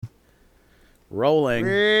Rolling.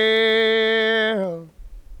 Well,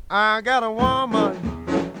 I got a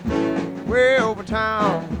woman way over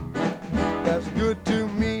town that's good to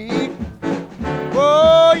me.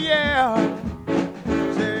 Oh, yeah.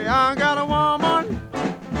 Say, I got a woman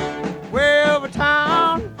way over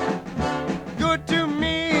town, good to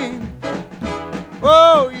me.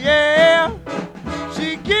 Oh, yeah.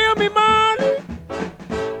 She give me money.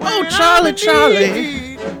 Oh, Charlie,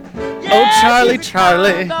 Charlie. Oh, Charlie,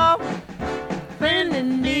 Charlie. Friend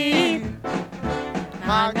in need.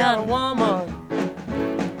 I got a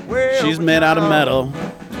woman. way She's over made out of town. metal.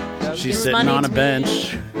 She's gives sitting money on a to me.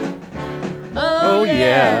 bench. Oh,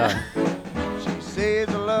 yeah. She says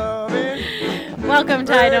loving. Welcome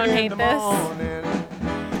to I Don't Hate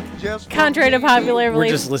This. Contrary to popular We're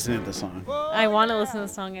belief, just listening to the song. I want to listen to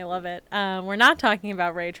the song. I love it. We're not talking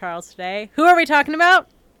about Ray Charles today. Who are we talking about?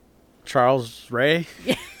 Charles Ray?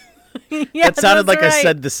 Yeah, That sounded that's like I right.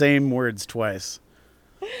 said the same words twice.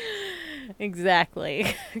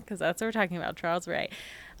 Exactly, because that's what we're talking about, Charles Ray.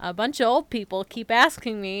 A bunch of old people keep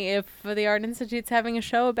asking me if the Art Institute's having a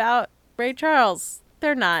show about Ray Charles.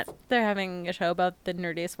 They're not. They're having a show about the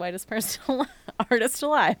nerdiest, whitest person artist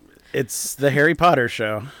alive. It's the Harry Potter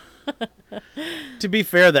show. To be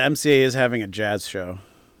fair, the MCA is having a jazz show.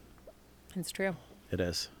 It's true. It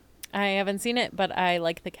is. I haven't seen it, but I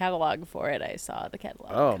like the catalog for it. I saw the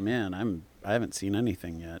catalog. Oh man, I haven't seen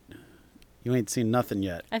anything yet. You ain't seen nothing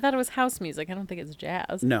yet. I thought it was house music. I don't think it's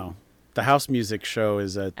jazz. No. The house music show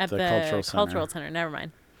is at At the the Cultural Center. Never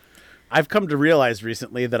mind. I've come to realize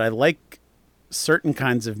recently that I like certain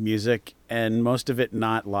kinds of music and most of it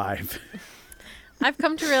not live. I've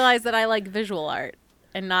come to realize that I like visual art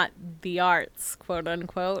and not the arts, quote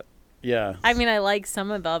unquote. Yeah. I mean, I like some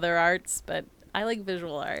of the other arts, but I like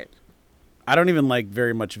visual art. I don't even like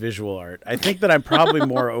very much visual art. I think that I'm probably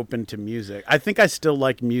more open to music. I think I still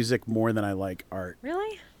like music more than I like art.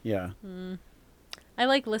 Really? Yeah. I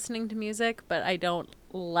like listening to music, but I don't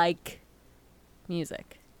like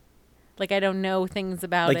music. Like, I don't know things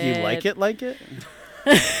about Like it. you like it?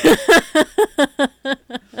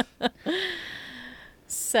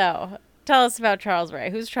 So, tell us about Charles Ray.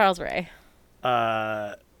 Who's Charles Ray?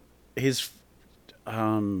 He's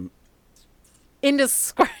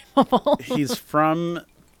Indescribable. he's from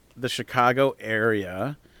the Chicago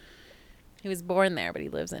area. He was born there, but he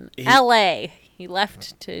lives in L.A. He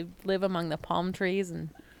left to live among the palm trees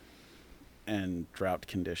And drought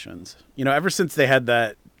conditions. You know, ever since they had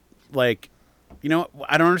that, like, you know,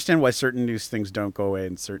 I don't understand why certain news things don't go away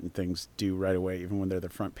and certain things do right away, even when they're the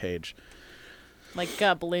front page.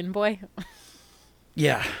 like Berlin Boy.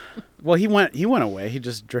 Yeah. Well, he went away. He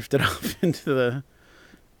just drifted off into the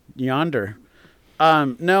yonder.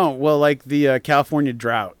 No, well, like the California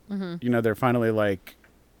drought. Mm-hmm. You know, they're finally like,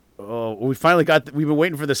 oh, we've been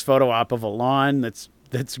waiting for this photo op of a lawn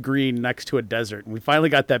that's green next to a desert, and we finally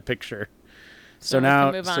got that picture. So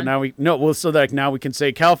now we can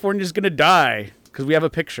say California's gonna die because we have a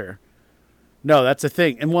picture. No, that's a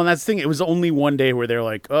thing. And well, that's the thing. It was only one day where they're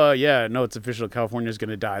like, oh yeah, no, it's official. California's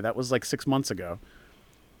gonna die. That was like 6 months ago.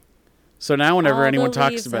 So now whenever anyone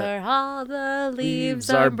talks about all the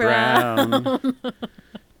leaves are brown.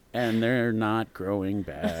 and they're not growing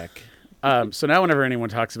back. So now whenever anyone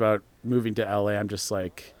talks about moving to LA, I'm just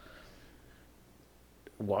like,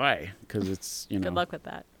 why? Because it's, you know. Good luck with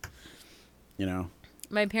that. You know.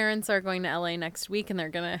 My parents are going to LA next week, and they're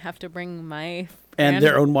going to have to bring my... And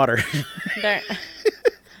their own water. They're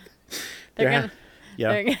going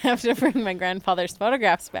to have to bring my grandfather's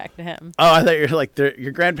photographs back to him. Oh, I thought you were like,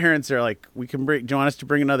 your grandparents are like, do you want us to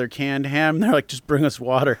bring another canned ham? They're like, just bring us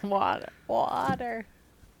water. Water.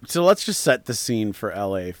 So let's just set the scene for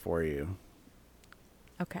LA for you.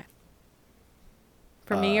 Okay.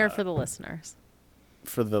 For me or for the listeners?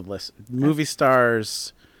 For the movie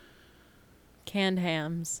stars. Canned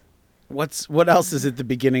hams. What else is at the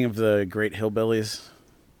beginning of the Great Hillbillies?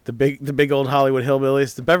 The big old Hollywood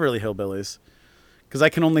hillbillies, the Beverly Hillbillies. Because I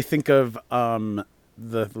can only think of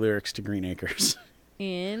the lyrics to Green Acres.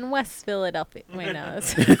 In West Philadelphia. Wait, no.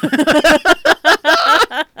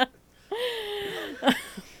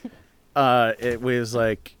 It was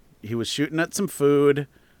like he was shooting at some food.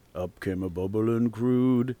 Up came a bubbling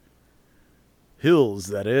crude. Hills,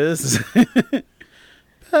 that is.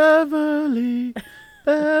 Beverly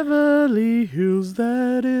Hills,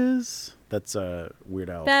 that is. That's a Weird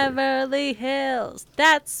Al. Beverly Hills.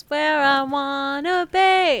 That's where I wanna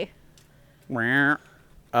be.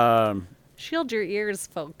 Shield your ears,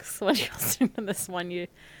 folks, when you listen to this one. You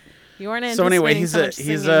weren't anticipating so anyway, he's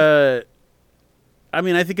singing. I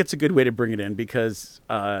mean, I think it's a good way to bring it in because,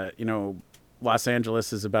 you know, Los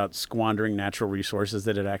Angeles is about squandering natural resources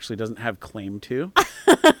that it actually doesn't have claim to.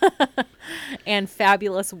 And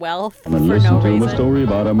fabulous wealth And for listen no to reason. a story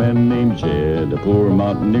about a man named Jed, a poor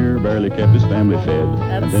mountaineer, barely kept his family fed.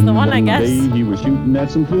 That's and then the one, I one guess. day he was shooting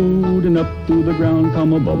at some food, and up through the ground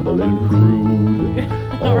come a bubbling crude.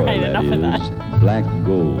 All right, enough of that. is black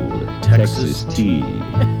gold, Texas tea.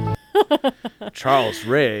 Charles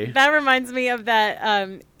Ray. That reminds me of that.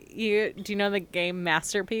 Do you know the game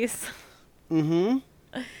Masterpiece? Mm-hmm.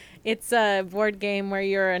 It's a board game where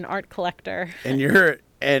you're an art collector.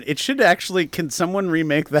 And it should actually, can someone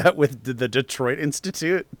remake that with the Detroit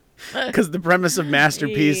Institute? Because the premise of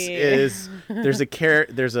Masterpiece Yeah. is there's a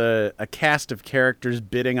cast of characters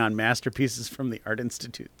bidding on masterpieces from the Art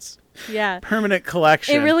Institute's Yeah. permanent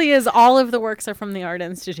collection. It really is. All of the works are from the Art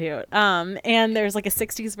Institute. And there's like a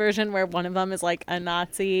 60s version where one of them is like a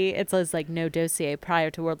Nazi. It says like no dossier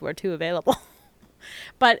prior to World War II available.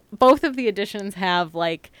 But both of the editions have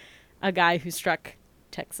like a guy who struck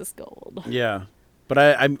Texas gold. Yeah. But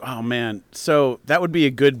I'm oh man, so that would be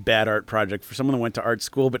a good bad art project for someone that went to art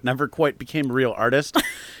school but never quite became a real artist.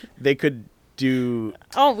 They could do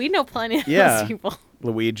Oh, we know plenty of those people.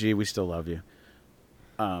 Luigi, we still love you.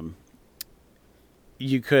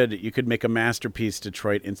 You could make a Masterpiece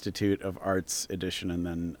Detroit Institute of Arts edition and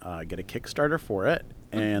then get a Kickstarter for it.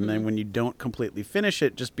 And then when you don't completely finish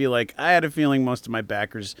it, just be like, I had a feeling most of my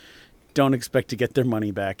backers don't expect to get their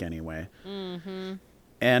money back anyway. Mm-hmm.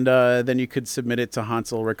 And then you could submit it to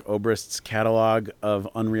Hans Ulrich Obrist's catalog of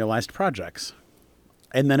unrealized projects.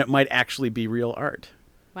 And then it might actually be real art.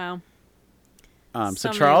 Wow. So So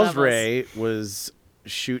many Charles levels. Ray was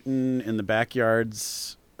shooting in the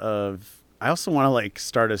backyards of... I also want to like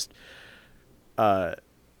start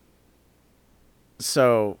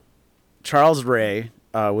so Charles Ray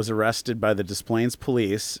was arrested by the Des Plaines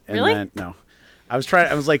police. And Really? then, no. I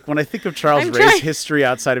was like, when I think of Charles I'm Ray's trying- history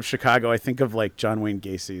outside of Chicago, I think of like John Wayne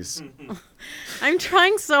Gacy's. I'm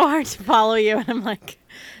trying so hard to follow you, and I'm like,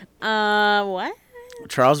 what?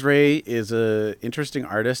 Charles Ray is a interesting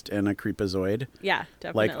artist and a creepazoid, Yeah,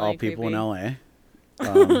 definitely. like all people in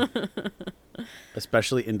creepy. LA,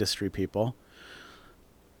 especially industry people.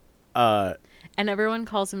 And everyone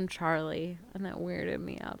calls him Charlie, and that weirded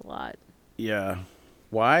me out a lot. Yeah.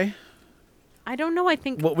 Why? I don't know. I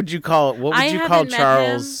think What would you call I call haven't met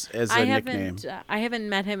Charles him. as I a haven't, nickname? I haven't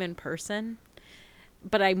met him in person,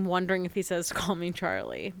 but I'm wondering if he says "call me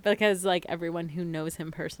Charlie" because like everyone who knows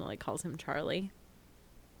him personally calls him Charlie.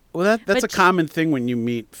 Well, that's But a common thing when you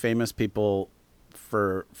meet famous people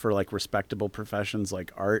for like respectable professions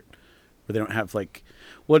like art, where they don't have like.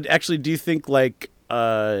 Well, actually, do you think like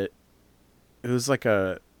who's like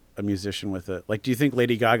a musician with it? Like, do you think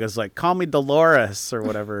Lady Gaga's like, call me Dolores or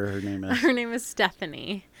whatever her name is? Her name is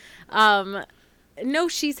Stephanie. No,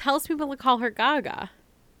 she tells people to call her Gaga.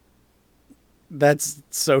 That's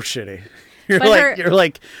so shitty. You're But like, her- you're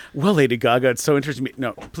like, well, Lady Gaga, it's so interesting.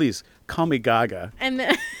 No, please call me Gaga. And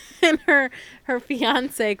then and her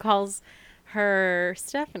fiance calls her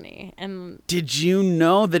Stephanie. And Did you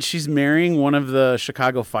know that she's marrying one of the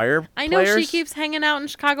Chicago Fire I know she players? keeps hanging out in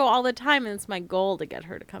Chicago all the time, and it's my goal to get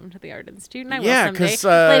her to come to the Art Institute. And I Yeah, will someday. 'cause,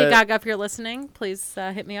 Lady Gaga, if you're listening, please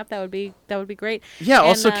hit me up. That would be great. Yeah. And,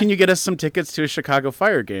 Also, can you get us some tickets to a Chicago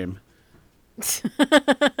Fire game?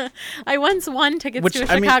 I once won tickets Which, to a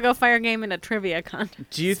I mean- Chicago Fire game in a trivia contest.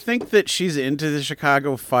 Do you think that she's into the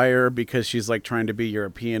Chicago Fire because she's like trying to be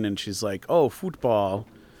European and she's like, oh, football,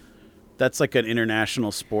 that's like an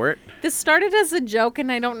international sport? This started as a joke,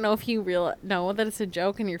 and I don't know if you know that it's a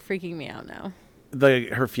joke, and you're freaking me out now.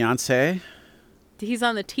 Her fiance? He's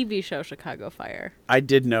on the TV show Chicago Fire. I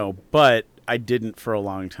did know, but I didn't for a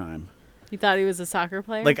long time. You thought he was a soccer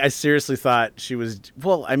player? Like, I seriously thought she was.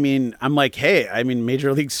 Well, I mean, I'm like, hey, I mean,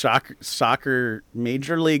 Major League Soccer She's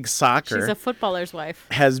a footballer's wife.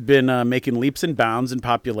 has been making leaps and bounds in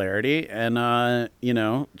popularity, and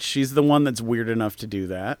she's the one that's weird enough to do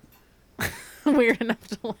that. Weird enough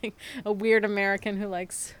to like a weird American who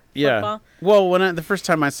likes Yeah. football. Well, the first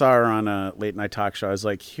time I saw her on a late night talk show, I was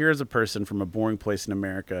like, here's a person from a boring place in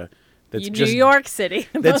America that's New just York City.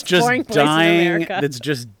 The that's most just boring place in dying America. that's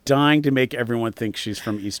just dying to make everyone think she's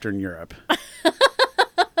from Eastern Europe.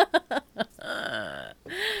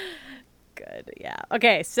 Good. Yeah.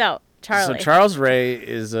 Okay. So Charlie, So Charles Ray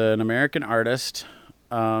is an American artist,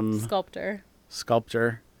 sculptor.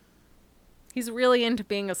 sculptor. He's really into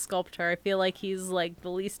being a sculptor. I feel like he's like the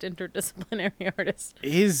least interdisciplinary artist.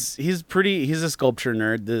 He's a sculpture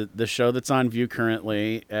nerd. The show that's on View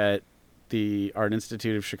currently at the Art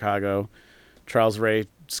Institute of Chicago, Charles Ray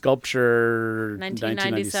Sculpture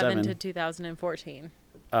 1997 to 2014.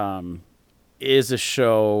 is a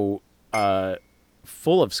show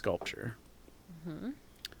full of sculpture.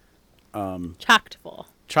 Chocked full.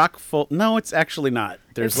 Chock full. No, it's actually not.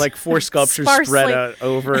 There's It's like 4 sculptures sparsely- spread out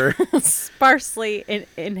over. Sparsely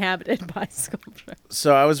inhabited by sculpture.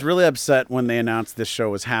 So I was really upset when they announced this show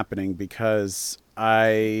was happening because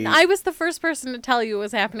I was the first person to tell you it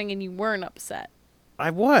was happening and you weren't upset.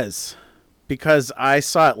 I was. Because I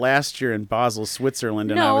saw it last year in Basel,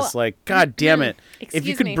 Switzerland, and I No. was like, God damn it. If you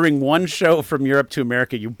Excuse could me. bring one show from Europe to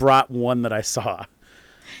America, you brought one that I saw.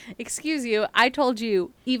 Excuse you, I told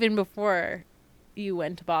you even before you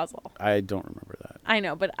went to Basel. I don't remember that. I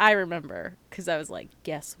know, but I remember because I was like,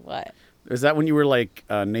 guess what? Is that when you were like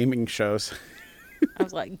naming shows? I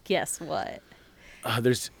was like, guess what?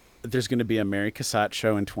 There's going to be a Mary Cassatt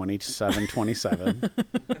show in 27.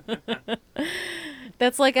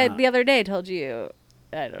 That's like the other day I told you.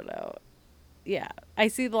 I don't know. Yeah. I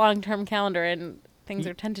see the long-term calendar and things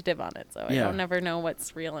are tentative on it, so I Yeah. don't never know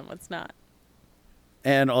what's real and what's not.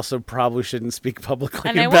 And also probably shouldn't speak publicly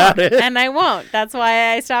And I about won't. it. And I won't. That's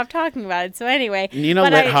why I stopped talking about it. So anyway. Nina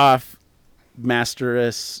but Lithoff,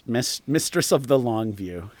 mistress of the long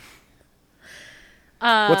view.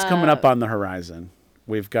 What's coming up on the horizon?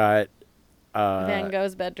 We've got Van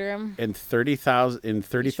Gogh's bedroom. in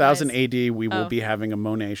 30,000 AD, we will be having a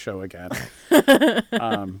Monet show again.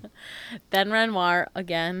 Ben Renoir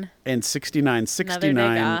again. In 69,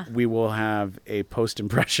 Degas. we will have a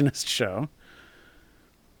post-impressionist show.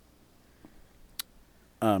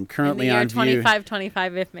 Currently In the year on view,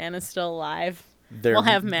 2525, if man is still alive, there- we'll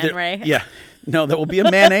have Man there- Ray. Yeah, no, that will be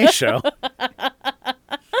a Manet show.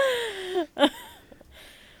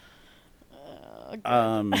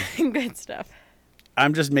 Good stuff.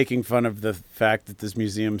 I'm just making fun of the fact that this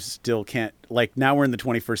museum still can't, like, now we're in the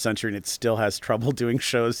 21st century and it still has trouble doing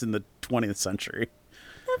shows in the 20th century.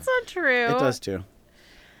 That's not true. It does too.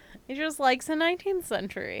 It just likes the 19th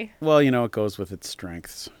century. Well, it goes with its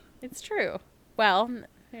strengths. It's true. Well,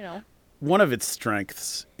 One of its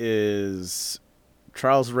strengths is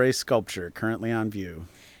Charles Ray sculpture, currently on view.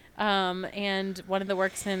 and one of the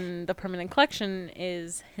works in the permanent collection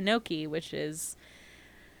is Hinoki, which is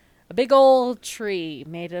a big old tree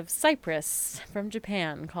made of cypress from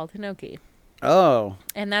Japan called Hinoki. Oh,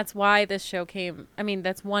 And that's why this show came. I mean,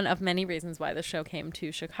 that's one of many reasons why the show came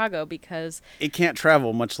to Chicago, because it can't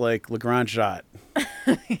travel, much like Le Grand Jatte. I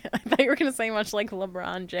thought you were going to say much like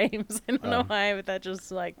LeBron James. I don't know why, but that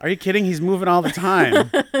just like, Are you kidding? He's moving all the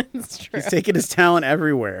time. it's true. He's taking his talent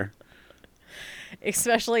everywhere.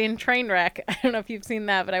 Especially in Trainwreck. I don't know if you've seen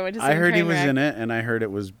that, but I went to see I heard he was Trainwreck. in it, and I heard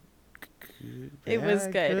it was It was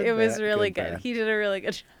bad, good. good, It was bad, really good, good. bad. He did a really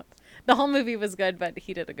good job. The whole movie was good, but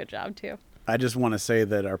he did a good job too. I just want to say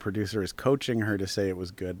that our producer is coaching her to say it was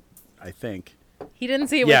good, I think. He didn't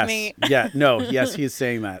see it Yes. with me. Yes, he's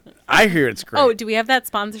saying that. I hear it's great. Oh, do we have that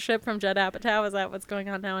sponsorship from Judd Apatow? Is that what's going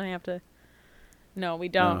on now? And I have to. No, we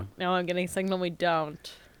don't. No, I'm getting a signal we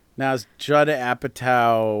don't. Now, is Judd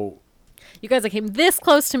Apatow... You guys, I came this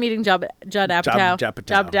close to meeting Judd Apatow.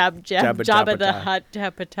 Jabba the Hutt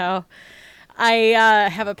Apatow. I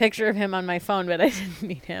have a picture of him on my phone, but I didn't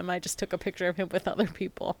meet him. I just took a picture of him with other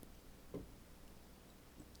people.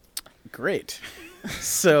 Great.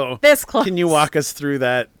 So, This close. can you walk us through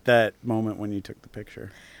that moment when you took the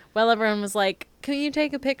picture? Well, everyone was like, "Can you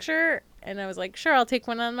take a picture?" And I was like, "Sure, I'll take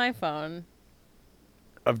one on my phone."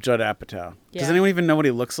 Of Judd Apatow. Does Yeah. anyone even know what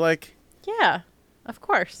he looks like? Yeah, of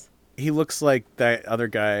course. He looks like that other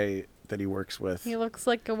guy that he works with. He looks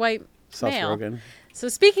like a white Seth male. Rogen. So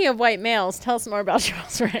speaking of white males, tell us more about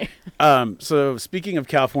Charles Ray. So speaking of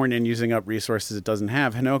California and using up resources it doesn't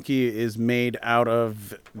have, Hinoki is made out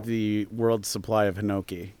of the world's supply of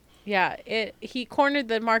Hinoki. Yeah, he cornered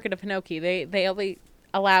the market of Hinoki. They only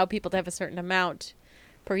allow people to have a certain amount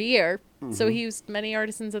per year. So he used many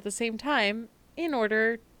artisans at the same time in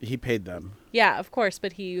order. He paid them. Yeah, of course,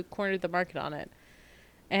 but he cornered the market on it.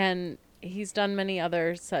 And he's done many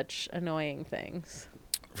other such annoying things.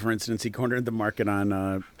 For instance, he cornered the market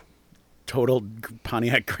on totaled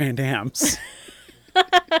Pontiac Grand Ams. He's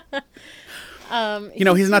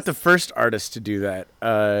not the first artist to do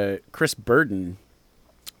that. Chris Burden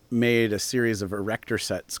made a series of erector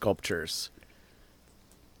set sculptures.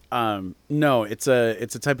 No, it's a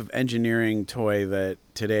type of engineering toy that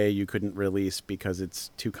today you couldn't release because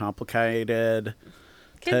it's too complicated.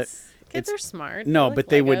 Kids are smart. No, like but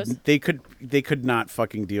Legos. they could not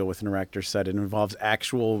fucking deal with an erector set. It involves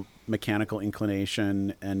actual mechanical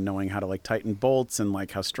inclination and knowing how to like tighten bolts and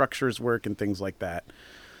like how structures work and things like that.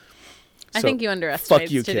 I So, think you underestimate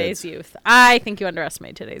fuck you, today's kids. youth. I think you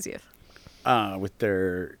underestimate today's youth. with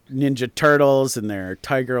their Ninja Turtles and their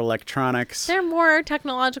Tiger Electronics. They're more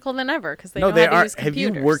technological than ever because they know they how to are. use Have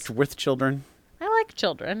computers. you worked with children? I like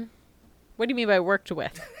children. What do you mean by worked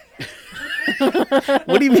with?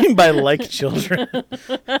 What do you mean by like children?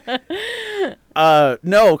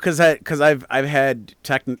 No, because I've had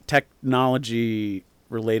technology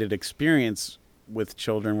related experience with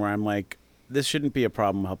children where I'm like, this shouldn't be a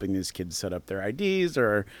problem helping these kids set up their IDs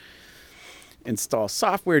or install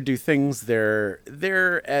software, do things. They're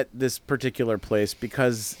at this particular place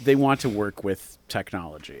because they want to work with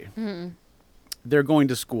technology. Mm-hmm. They're going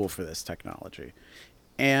to school for this technology.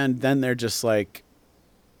 And then they're just like,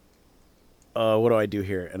 what do I do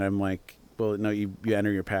here? And I'm like, well, no, you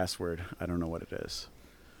enter your password. I don't know what it is.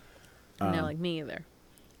 No, like me either.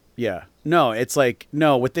 Yeah. No, it's like,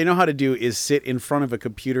 no, what they know how to do is sit in front of a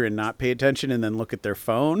computer and not pay attention and then look at their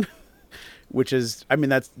phone, which is, I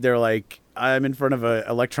mean, they're like, I'm in front of an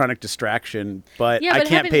electronic distraction, but I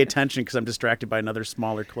can't pay attention because I'm distracted by another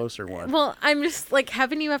smaller, closer one. Well, I'm just like,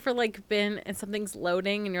 haven't you ever like been and something's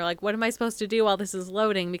loading and you're like, what am I supposed to do while this is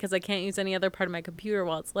loading? Because I can't use any other part of my computer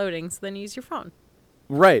while it's loading. So then use your phone.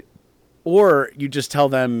 Right. Or you just tell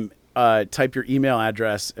them, type your email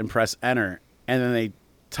address and press enter. And then they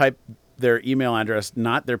type their email address,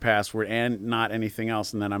 not their password and not anything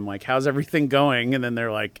else. And then I'm like, how's everything going? And then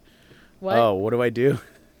they're like, what? Oh, what do I do?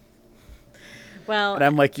 Well, and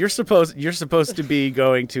I'm like, you're supposed to be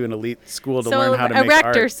going to an elite school to learn how to make art.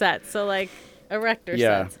 Erector set. So like erector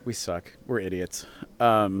sets. Yeah, we suck. We're idiots.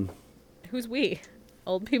 Who's we?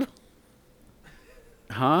 Old people?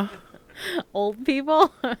 Huh? Old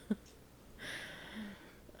people?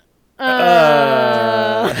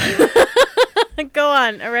 Go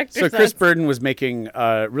on, erector sets. So Chris Burden was making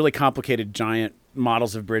really complicated giant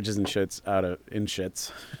models of bridges and shits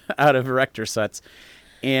out of erector sets.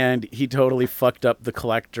 And he totally fucked up the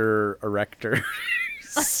collector erector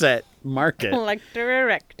set market. Collector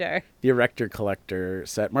erector. The erector collector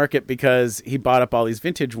set market, because he bought up all these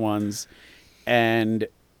vintage ones and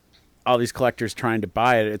all these collectors trying to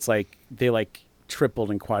buy it. It's like they like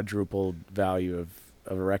tripled and quadrupled value of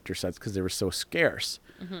erector sets because they were so scarce.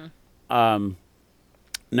 Mm-hmm.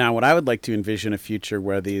 Now, what I would like to envision a future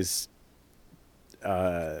where these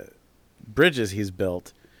bridges he's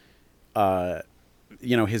built,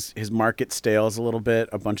 his market stales a little bit.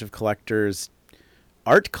 A bunch of collectors,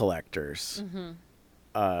 art collectors,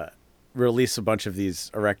 release a bunch of these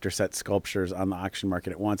erector set sculptures on the auction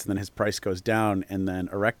market at once, and then his price goes down, and then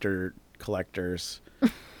erector collectors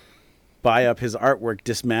buy up his artwork,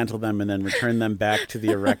 dismantle them, and then return them back to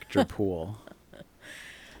the erector pool.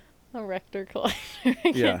 Erector collector.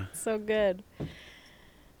 Yeah. So good.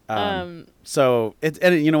 So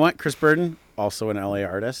and you know what? Chris Burden, also an LA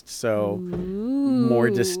artist, so more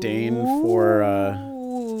disdain for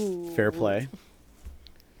fair play.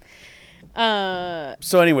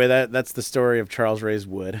 So anyway, that's the story of Charles Ray's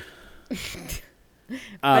Wood.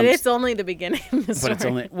 But it's only the beginning of the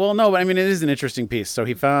story. But I mean, it is an interesting piece. So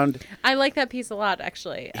he found... I like that piece a lot,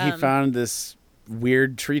 actually. He found this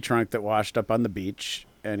weird tree trunk that washed up on the beach,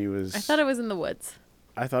 and he was... I thought it was in the woods.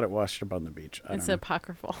 I thought it washed up on the beach. It's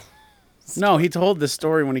apocryphal. No, he told this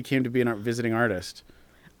story when he came to be a visiting artist.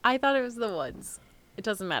 I thought it was the woods. It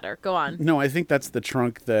doesn't matter. Go on. No, I think that's the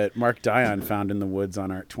trunk that Mark Dion found in the woods on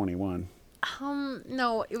Art 21.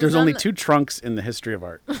 No. There's only two trunks in the history of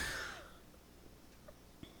art.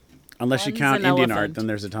 Unless you count Indian art, then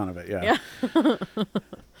there's a ton of it. Yeah.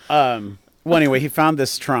 Well, anyway, he found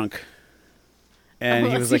this trunk, and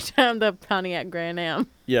he was like, "You found the Pontiac Grand Am."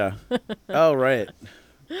 Yeah. Oh, right.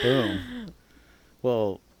 Boom.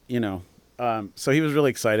 Well, so he was really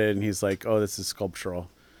excited, and he's like, "Oh, this is sculptural."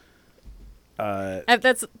 If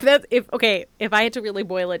I had to really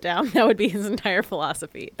boil it down, that would be his entire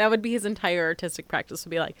philosophy. That would be his entire artistic practice. Would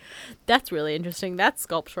be like, "That's really interesting. That's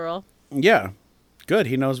sculptural." Yeah. Good.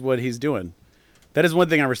 He knows what he's doing. That is one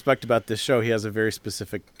thing I respect about this show. He has a very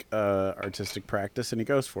specific artistic practice, and he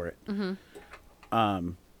goes for it.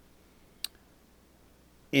 Mm-hmm.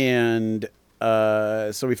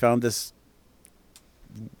 So we found this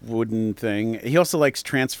wooden thing. He also likes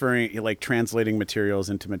translating materials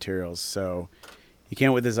into materials. So he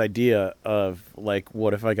came up with this idea of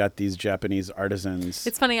what if I got these Japanese artisans?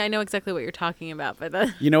 It's funny. I know exactly what you're talking about, but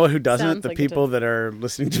you know who doesn't? The people that are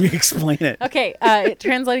listening to me explain it. Okay,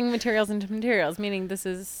 translating materials into materials, meaning this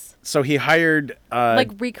is. So he hired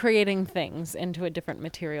recreating things into a different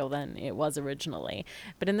material than it was originally.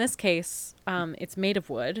 But in this case, it's made of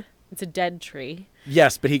wood. It's a dead tree.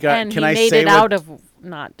 Yes, but he made it out of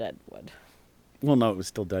not dead wood. Well, no, it was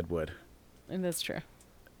still dead wood. And that's true.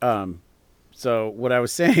 So what I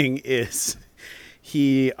was saying is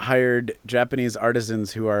he hired Japanese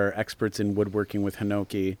artisans who are experts in woodworking with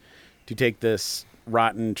hinoki to take this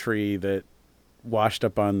rotten tree that washed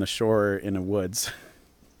up on the shore in a woods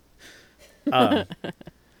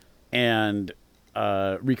and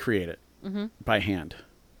recreate it by hand.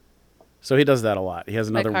 So he does that a lot. He has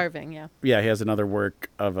another by carving, yeah. Yeah, he has another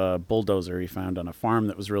work of a bulldozer he found on a farm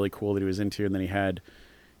that was really cool that he was into, and then he had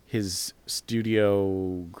his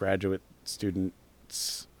studio graduate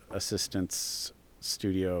students, assistants,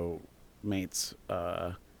 studio mates,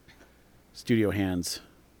 studio hands,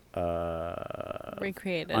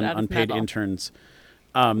 recreated out of unpaid metal. interns.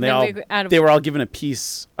 They were all given a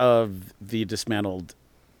piece of the dismantled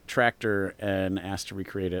tractor and asked to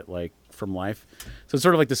recreate it like from life. So it's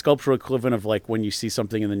sort of like the sculptural equivalent of like when you see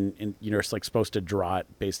something and then you're like supposed to draw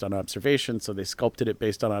it based on observation. So they sculpted it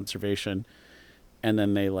based on observation, and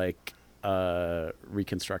then they like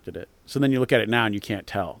reconstructed it. So then you look at it now and you can't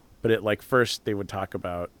tell. But it like first they would talk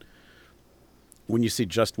about when you see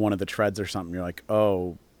just one of the treads or something, you're like,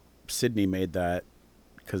 oh, Sidney made that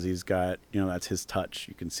because he's got, that's his touch.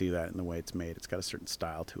 You can see that in the way it's made. It's got a certain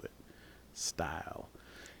style to it. Style.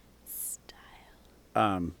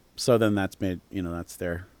 So then that's made, that's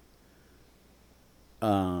there.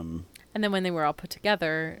 And then when they were all put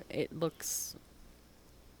together, it looks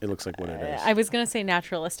like what it is. I was going to say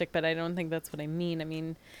naturalistic, but I don't think that's what I mean. I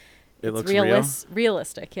mean, it it's looks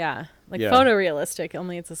realistic, yeah. Like photorealistic,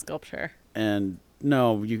 only it's a sculpture. And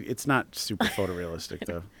no, it's not super photorealistic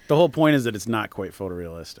though. The whole point is that it's not quite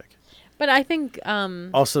photorealistic. But I think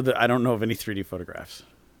also that I don't know of any 3D photographs.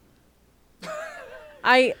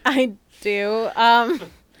 I do.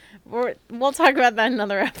 We'll talk about that in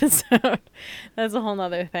another episode. That's a whole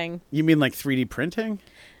nother thing. You mean like 3D printing?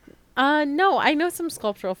 No, I know some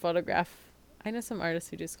sculptural photograph. I know some artists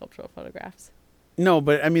who do sculptural photographs. No,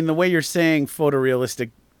 but I mean the way you're saying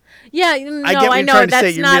photorealistic. Yeah, no, I get what I you're know trying to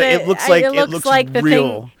that's say. not it looks like it looks like the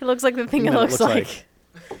real. thing. It looks like the thing it looks like.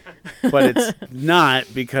 But it's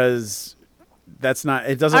not, because that's not.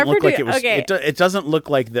 It doesn't look like it was. Okay. It doesn't look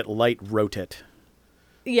like that light wrote it.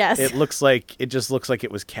 Yes. It just looks like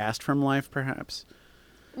it was cast from life, perhaps.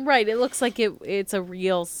 Right. It looks like it's a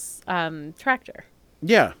real tractor.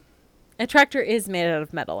 Yeah. A tractor is made out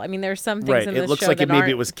of metal. I mean, there's some things in this show that it looks like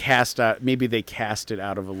maybe it was cast out. Maybe they cast it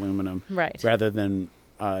out of aluminum, right? Rather than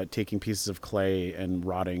taking pieces of clay and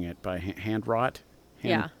rotting it by handcrafted,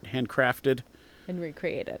 and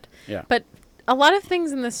recreated. Yeah. But a lot of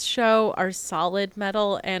things in this show are solid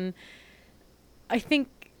metal, and I think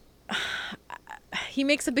he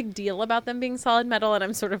makes a big deal about them being solid metal, and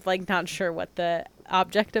I'm sort of like not sure what the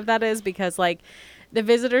object of that is, because like the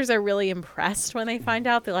visitors are really impressed when they find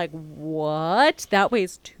out. They're like, what? That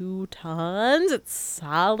weighs 2 tons? It's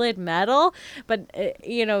solid metal? But,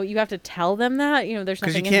 you have to tell them that. There's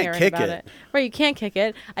nothing inherent about it. Right, you can't kick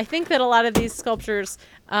it. I think that a lot of these sculptures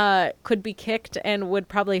could be kicked and would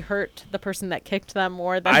probably hurt the person that kicked them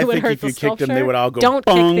more than it would hurt the sculpture. I think if you kicked them, they would all go, Don't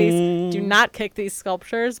bong. kick these. Do not kick these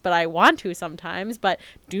sculptures, but I want to sometimes, but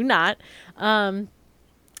do not.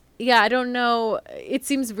 Yeah, I don't know. It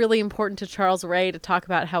seems really important to Charles Ray to talk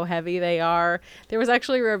about how heavy they are. There was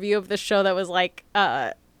actually a review of the show that was like,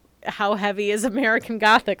 how heavy is American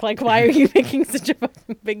Gothic? Like, why are you making such a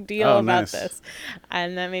big deal about this?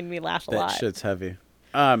 And that made me laugh a lot. That shit's heavy.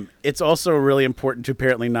 It's also really important to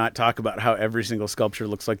apparently not talk about how every single sculpture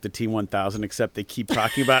looks like the T-1000, except they keep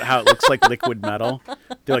talking about how it looks like liquid metal.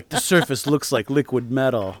 They're like, the surface looks like liquid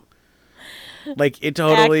metal. Like, it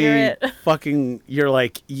totally Accurate. fucking, you're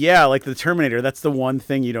like, yeah, like the Terminator. That's the one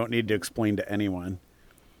thing you don't need to explain to anyone.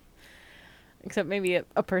 Except maybe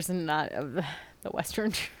a person not of the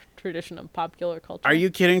Western tradition of popular culture. Are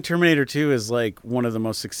you kidding? Terminator 2 is like one of the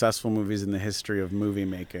most successful movies in the history of movie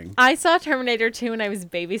making. I saw Terminator 2 when I was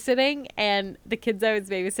babysitting, and the kids I was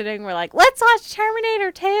babysitting were like, let's watch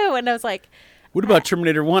Terminator 2. And I was like, what about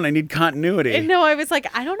Terminator 1? I need continuity. And no, I was like,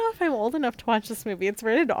 I don't know if I'm old enough to watch this movie. It's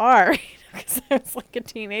rated R. Because I was like a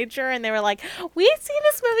teenager, and they were like, we've seen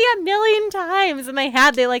this movie 1,000,000 times. And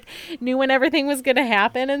they like knew when everything was going to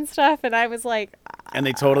happen and stuff. And I was like... And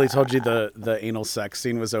they totally told you the anal sex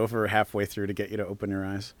scene was over halfway through to get you to open your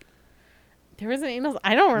eyes. There was an anal...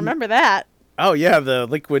 I don't remember that. Oh, yeah. The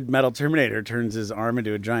liquid metal Terminator turns his arm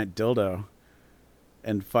into a giant dildo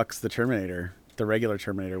and fucks the Terminator. The regular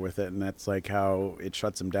Terminator with it, and that's like how it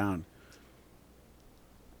shuts him down.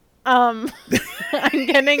 I'm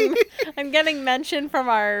getting mention from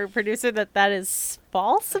our producer that is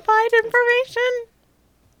falsified information.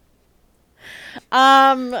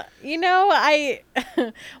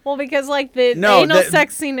 Because like the anal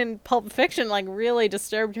sex scene in Pulp Fiction like really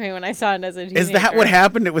disturbed me when I saw it as a teenager. Is that what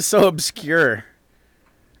happened? It was so obscure.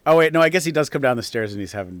 Oh wait, no, I guess he does come down the stairs and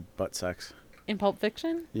he's having butt sex. In Pulp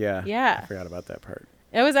Fiction? Yeah. Yeah. I forgot about that part.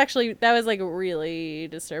 That was like really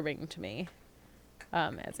disturbing to me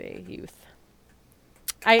as a youth.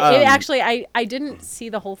 I didn't see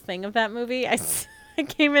the whole thing of that movie. I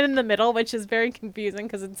came in the middle, which is very confusing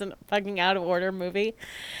because it's a fucking out of order movie.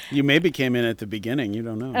 You maybe came in at the beginning. You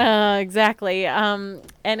don't know. Exactly. And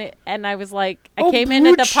I was like, I came in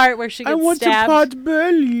at the part where she gets stabbed. I want a pot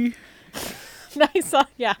belly.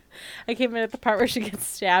 I came in at the part where she gets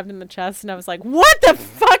stabbed in the chest, and I was like, what the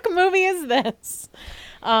fuck movie is this?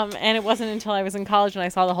 And it wasn't until I was in college and I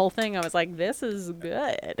saw the whole thing, I was like, this is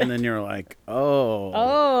good. And then you're like,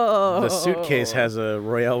 the suitcase has a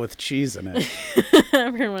Royale with cheese in it.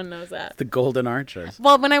 Everyone knows that. The Golden Arches.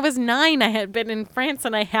 Well, when I was 9, I had been in France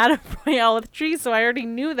and I had a Royale with cheese, so I already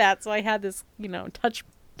knew that. So I had this,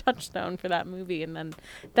 touchstone for that movie, and then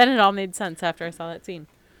it all made sense after I saw that scene.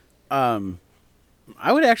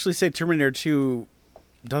 I would actually say Terminator 2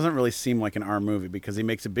 doesn't really seem like an R movie because he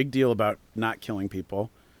makes a big deal about not killing people.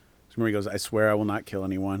 So where he goes, I swear I will not kill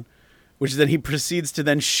anyone. Which then he proceeds to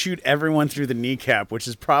then shoot everyone through the kneecap, which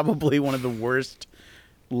is probably one of the worst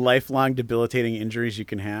lifelong debilitating injuries you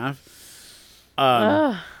can have.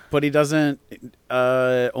 But he doesn't,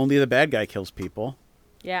 only the bad guy kills people.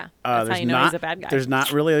 Yeah, that's how you know he's a bad guy. There's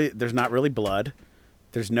not really blood.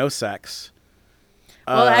 There's no sex.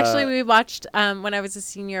 Well, actually, we watched, when I was a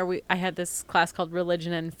senior, I had this class called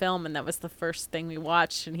Religion and Film, and that was the first thing we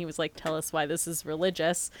watched, and he was like, tell us why this is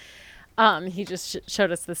religious. He just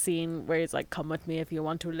showed us the scene where he's like, come with me if you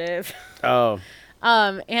want to live. Oh.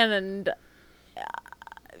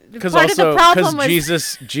 Because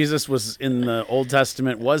Jesus was in the Old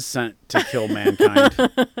Testament was sent to kill mankind,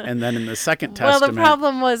 and then in the Second Testament. Well, the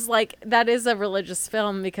problem was like that is a religious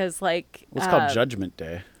film because like it's called Judgment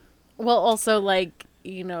Day. Well, also like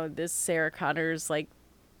this Sarah Connor's like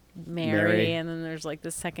Mary, and then there's like the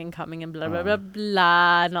second coming and blah blah blah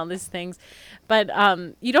blah and all these things, but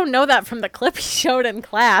you don't know that from the clip he showed in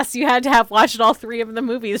class. You had to have watched all 3 of the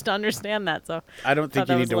movies to understand that. So I don't think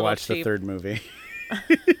you need to watch the third movie.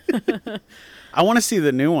 I want to see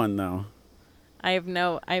the new one though. I have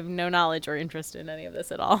no knowledge or interest in any of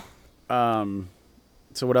this at all.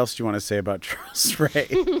 So what else do you want to say about Charles Ray?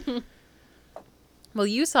 Well,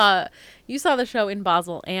 you saw the show in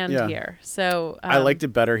Basel and here, so I liked it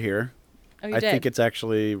better here. Oh, you I did? think it's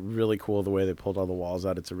actually really cool the way they pulled all the walls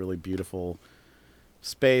out. It's a really beautiful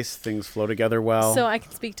space. Things flow together well. So I can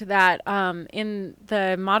speak to that.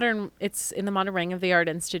 It's in the modern wing of the Art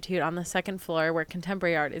Institute on the 2nd floor where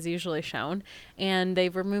contemporary art is usually shown, and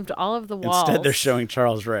they've removed all of the walls. Instead, they're showing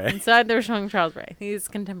Charles Ray. He's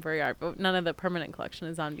contemporary art, but none of the permanent collection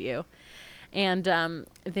is on view, and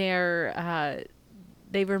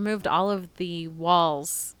they've removed all of the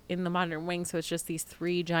walls in the modern wing, so it's just these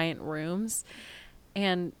 3 giant rooms,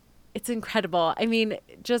 and it's incredible. I mean,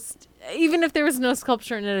 just even if there was no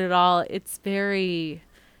sculpture in it at all, it's very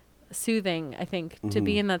soothing, I think, to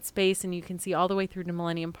be in that space, and you can see all the way through to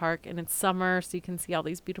Millennium Park, and it's summer, so you can see all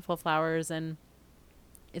these beautiful flowers, and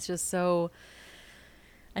it's just so,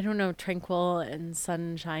 I don't know, tranquil and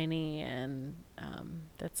sunshiny, and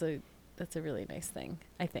that's a really nice thing,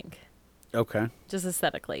 I think. Okay. Just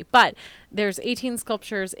aesthetically. But there's 18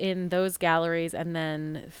 sculptures in those galleries and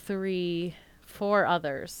then 4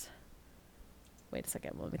 others. Wait a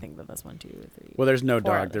second. Let me think about this. 1, 2, 3. Well, there's no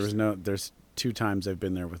dog. Others. There's 2 times I've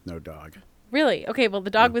been there with no dog. Really? Okay. Well, the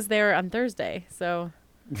dog was there on Thursday. So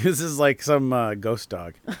this is like some ghost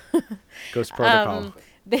dog. Ghost protocol.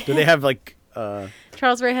 Do they have like...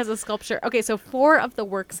 Charles Ray has a sculpture. Okay, so 4 of the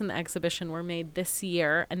works in the exhibition were made this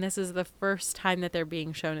year, and this is the first time that they're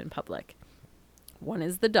being shown in public. One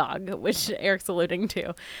is the dog, which Eric's alluding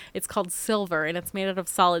to. It's called Silver, and it's made out of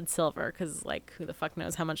solid silver, because, like, who the fuck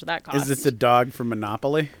knows how much that costs? Is this a dog from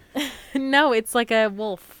Monopoly? No, it's like a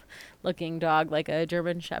wolf-looking dog, like a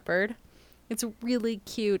German Shepherd. It's really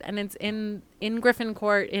cute, and it's in Griffin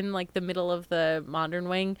Court, in, like, the middle of the modern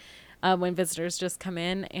wing, when visitors just come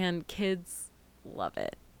in, and kids love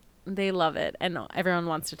it. They love it, and everyone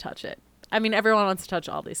wants to touch it. I mean, everyone wants to touch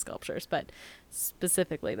all these sculptures, but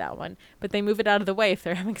specifically that one. But they move it out of the way if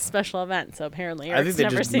they're having a special event. So apparently, Eric's never seen it.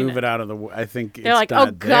 I think they just move it out of the way. I think they're like,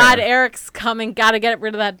 "Oh God, Eric's coming! Got to get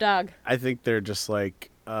rid of that dog." I think they're just like,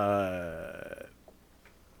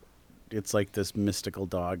 it's like this mystical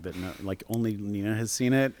dog that like only Nina has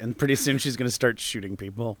seen it, and pretty soon she's gonna start shooting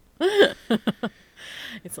people.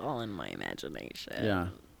 It's all in my imagination. Yeah.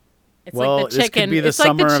 It's like the chicken. It's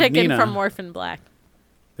like the chicken from Orphan Black.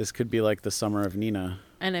 This could be like the summer of Nina.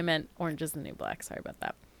 And I meant Orange is the New Black. Sorry about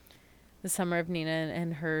that. The summer of Nina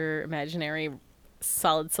and her imaginary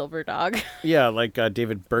solid silver dog. Yeah, like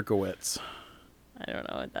David Berkowitz. I don't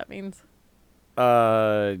know what that means.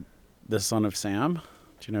 The son of Sam.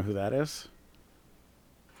 Do you know who that is?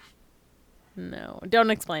 No, don't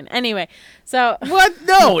explain. Anyway, so What?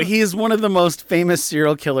 No, he's one of the most famous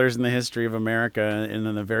serial killers in the history of America. And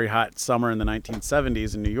in the very hot summer in the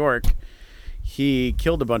 1970s in New York, he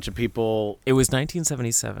killed a bunch of people. It was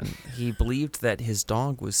 1977. He believed that his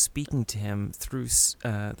dog was speaking to him through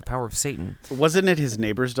the power of Satan. Wasn't it his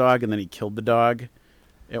neighbor's dog? And then he killed the dog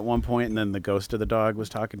at one point, and then the ghost of the dog was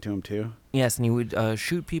talking to him too. Yes, and he would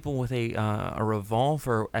shoot people with a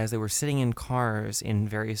revolver as they were sitting in cars in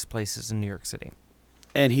various places in New York City.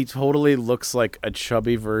 And he totally looks like a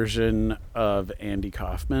chubby version of Andy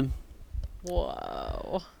Kaufman.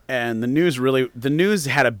 whoa. And the news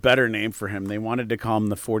had a better name for him. They wanted to call him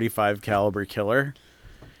the 45 caliber killer.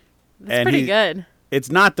 That's pretty good. It's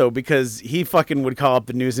not though, because he fucking would call up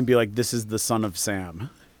the news and be like, "This is the son of Sam."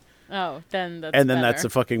 Oh, then that's And then better. that's a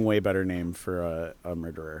fucking way better name for a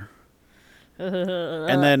murderer.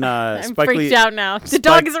 And then I'm Spike freaked Lee, out now. The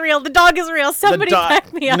dog is real. The dog is real. Somebody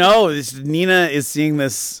back me up. No, Nina is seeing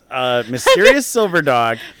this mysterious silver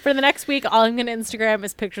dog. For the next week, all I'm going to Instagram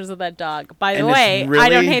is pictures of that dog. By the And it's way, really- I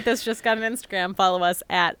Don't Hate This just got an Instagram. Follow us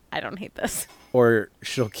at I Don't Hate This. Or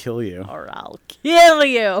she'll kill you. Or I'll kill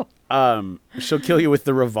you. She'll kill you with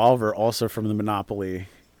the revolver, also from the Monopoly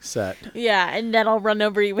set. Yeah, and then I'll run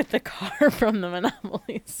over you with the car from the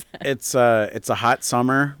Monopoly set. It's a hot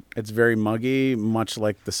summer. It's very muggy, much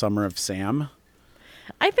like the summer of Sam.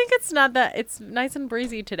 I think it's not that. It's nice and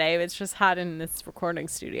breezy today. It's just hot in this recording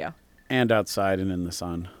studio. And outside and in the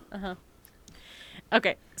sun.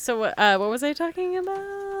 Okay, so what was I talking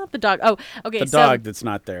about? The dog. Oh, okay. The dog that's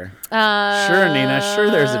not there. Sure, Nina. Sure,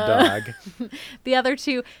 there's a dog. The other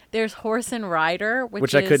two, there's Horse and Rider,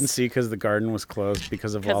 Which I couldn't see because the garden was closed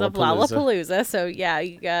because of because Lollapalooza. of Lollapalooza. So yeah,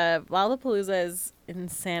 Lollapalooza is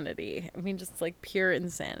insanity. I mean, just like pure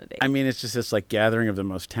insanity. I mean, it's just this like gathering of the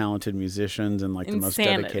most talented musicians and like the most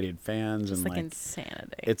Insanity. dedicated fans, just and like like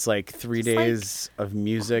insanity. it's like 3 Just, like, days of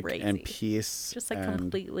music crazy. and peace. just like and,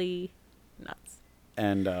 completely nuts.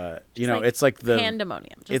 And Just know, like it's like the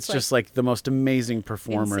pandemonium. it's just like the most amazing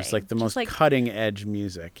performers, insane. like the Just, most like, cutting edge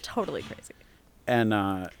music, totally crazy. and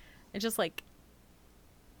It's just like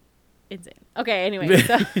insane. Okay, anyway,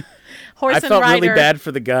 so Horse I and felt Rider. really bad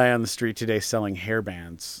for the guy on the street today selling hair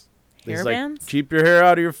bands. He's Hair like, bands? keep your hair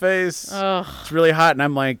out of your face. Ugh. It's really hot, and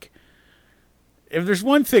I'm like, if there's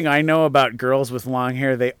one thing I know about girls with long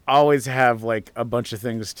hair, they always have like a bunch of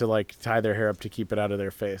things to like tie their hair up to keep it out of their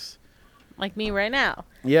face. Like me right now.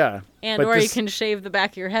 Yeah, And but or you this- can shave the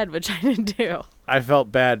back of your head, which I didn't do. I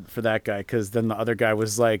felt bad for that guy because then the other guy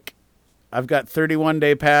was like, I've got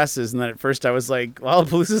 31-day passes. And then at first I was like,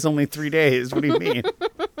 Lollapalooza's only 3 days. What do you mean?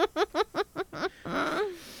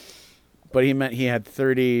 But he meant he had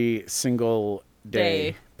 30 single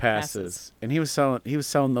day passes. And he was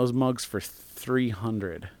selling those mugs for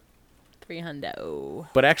 $300. $300.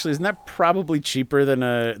 But actually, isn't that probably cheaper than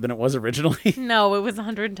it was originally? No, it was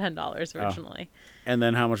 $110 originally. And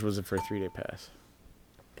then how much was it for a 3-day pass?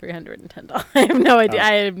 $310. I have no idea.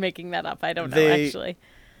 I am making that up. I don't know, They- actually.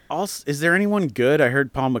 Also, is there anyone good? I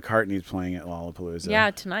heard Paul McCartney's playing at Lollapalooza.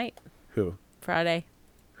 Yeah, tonight, Who? Friday.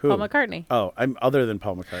 Who? Paul McCartney. Oh, I'm other than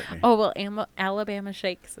Paul McCartney. Oh, well, Alabama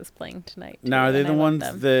Shakes is playing tonight. Too, Now, are they and the I love ones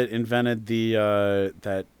them. that invented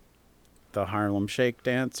the Harlem Shake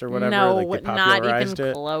dance or whatever? No, like they not popularized even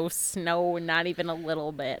it? close. No, not even a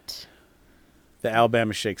little bit. The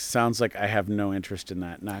Alabama Shakes. Sounds like I have no interest in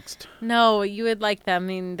that. Next. No, you would like them. I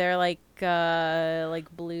mean, they're like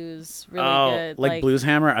blues, really good. Like Blues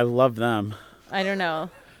Hammer? I love them. I don't know.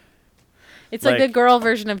 It's like Like- the girl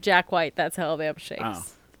version of Jack White. That's how Alabama Shakes. Oh.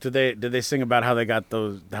 Did they sing about how they got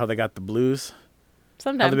the blues? How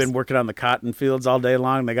Sometimes. they've been working on the cotton fields all day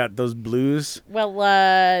long. They got those blues. Well,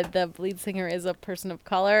 the lead singer is a person of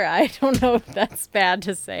color. I don't know if that's bad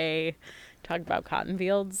to say. Talk about cotton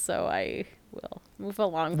fields, so I will move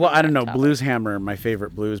along. Well, from I don't that know. topic. Blues Hammer, my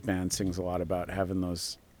favorite blues band, sings a lot about having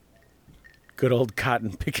those good old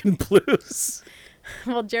cotton picking blues.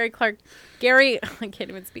 Well, I can't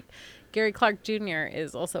even speak. Gary Clark Jr.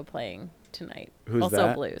 is also playing tonight. Who's also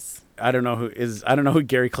that? blues. I don't know who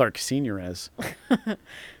Gary Clark Sr. is.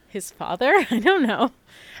 His father? I don't know.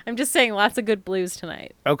 I'm just saying lots of good blues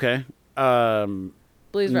tonight. Okay. Blues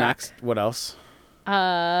rock. Next, what else?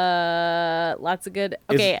 Lots of good.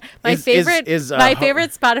 Okay, my is- favorite is, my ho-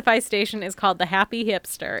 favorite Spotify station is called the Happy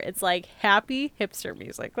Hipster. It's like happy hipster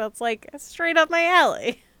music. That's like straight up my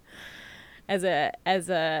alley. As a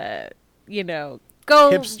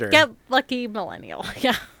go Hipster. get lucky millennial.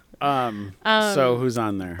 Yeah. So who's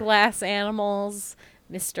on there? Glass Animals,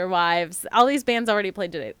 Mr. Wives. All these bands already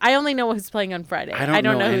played today. I only know who's playing on Friday. I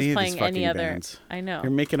don't know who's any playing of these any fucking other. bands. I know.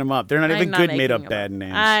 You're making them up. They're not I'm even not good making made up them bad up.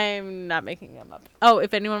 names. I'm not making them up. Oh,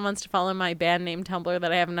 if anyone wants to follow my band name Tumblr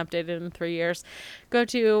that I haven't updated in 3 years, go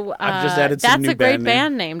to I've just added some that's new a great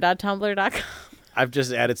band band name.tumblr.com. I've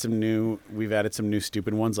just added some new. We've added some new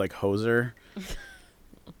stupid ones like Hoser.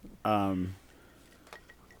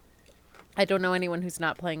 I don't know anyone who's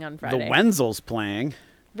not playing on Friday. The Wenzel's playing.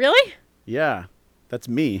 Really? Yeah, that's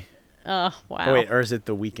me. Oh, wow. Oh, wait, or is it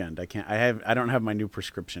The Weekend? I don't have my new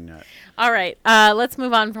prescription yet. All right. Let's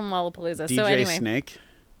move on from Lollapalooza. DJ So anyway, Snake,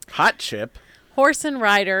 Hot Chip. Horse and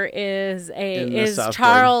Rider is In the South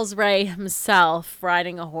Charles Ray himself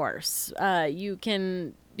riding a horse.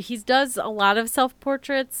 He does a lot of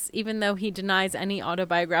self-portraits, even though he denies any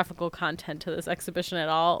autobiographical content to this exhibition at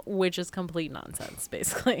all, which is complete nonsense,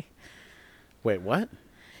 basically. Wait, what?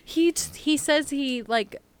 He says he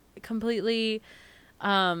completely.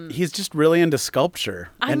 He's just really into sculpture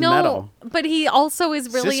I and know, metal. but he also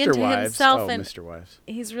is really Sister into Wives. himself and Mr. Wives.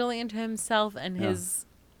 he's really into himself and Yeah. his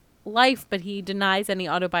life, but he denies any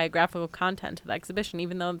autobiographical content to the exhibition,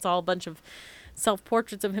 even though it's all a bunch of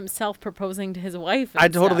self-portraits of himself proposing to his wife. And I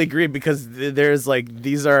totally stuff. agree because there's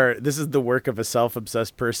this is the work of a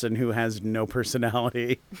self-obsessed person who has no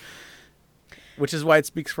personality, which is why it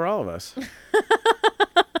speaks for all of us.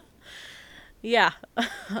 Yeah,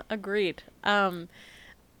 agreed.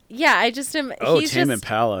 Yeah, I just am. Oh, he's Tame just,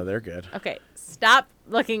 Impala, they're good. Okay, stop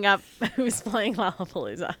looking up who's playing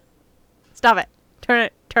Lollapalooza. Stop it. Turn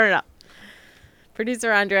it up.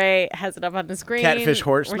 Producer Andre has it up on the screen. Catfish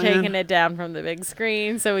Horseman. We're taking it down from the big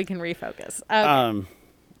screen so we can refocus. Okay.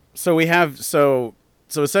 So we have so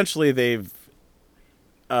essentially they've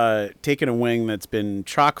taken a wing that's been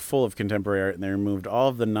chock full of contemporary art and they removed all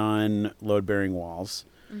of the non-load bearing walls.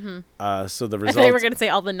 Mm-hmm. So the I result. thought you were going to say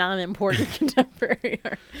all the non-important contemporary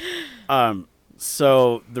art.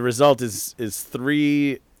 So the result is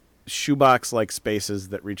 3 shoebox-like spaces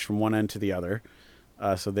that reach from one end to the other.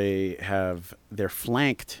 So they're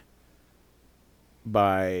flanked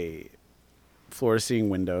by floor-to-ceiling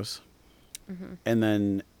windows, and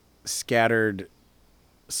then scattered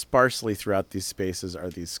sparsely throughout these spaces are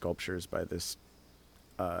these sculptures by this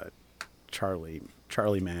Charlie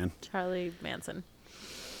man. Charlie Manson.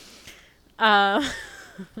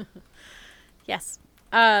 Yes.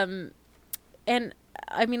 And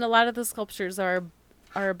I mean, a lot of the sculptures are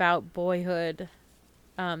about boyhood.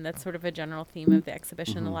 That's sort of a general theme of the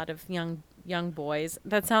exhibition. A lot of young boys.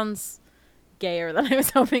 That sounds gayer than I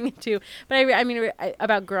was hoping it to. But I mean,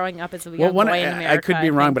 about growing up as a young boy in America. I could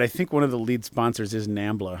be wrong, think. but I think one of the lead sponsors is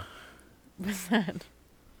NAMBLA, What's that?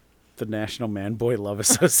 the National Man Boy Love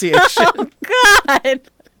Association. Oh, God!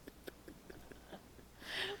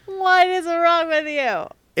 What is wrong with you?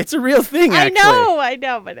 It's a real thing, actually. I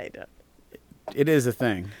know, but I don't. It is a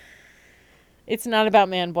thing. It's not about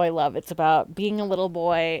man-boy love. It's about being a little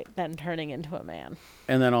boy, then turning into a man.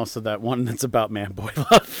 And then also that one that's about man-boy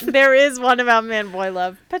love. There is one about man-boy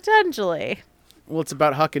love, potentially. Well, it's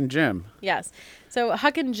about Huck and Jim. Yes. So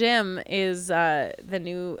Huck and Jim is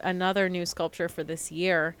another new sculpture for this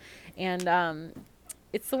year, and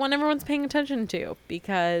it's the one everyone's paying attention to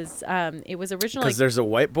because it was originally. Because there's a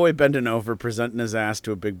white boy bending over, presenting his ass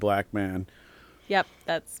to a big black man. Yep,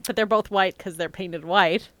 but they're both white because they're painted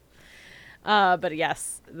white. But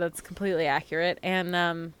yes, that's completely accurate. And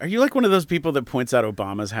Are you like one of those people that points out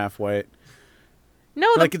Obama's half white? no,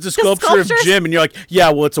 Like it's a sculpture of Jim, and you're like, yeah,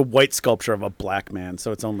 well, it's a white sculpture of a black man,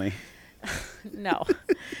 so it's only. No,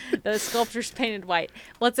 the sculpture's painted white.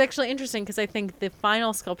 Well, it's actually interesting because I think the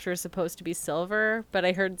final sculpture is supposed to be silver, but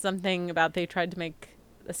I heard something about they tried to make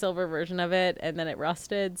a silver version of it, and then it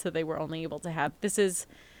rusted, so they were only able to have. This is.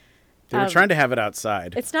 They were trying to have it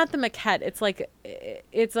outside. It's not the maquette. It's like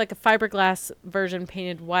a fiberglass version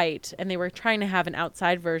painted white, and they were trying to have an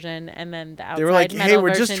outside version, and then the outside They were like, metal hey, we're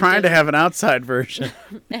just version trying to didn't- have an outside version.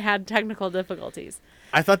 It had technical difficulties.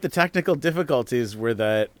 I thought the technical difficulties were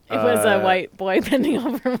that It was a white boy bending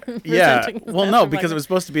over. Yeah, presenting his well, ass no, from because like it was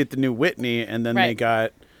supposed to be at the new Whitney, and then they Right.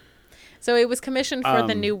 got, So it was commissioned for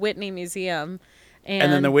the new Whitney Museum,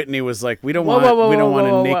 and then the Whitney was like, we don't Whoa, want, whoa, whoa, we don't whoa,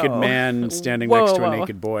 want whoa, a naked whoa. man standing Whoa, next to whoa, a whoa.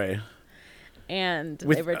 naked boy. and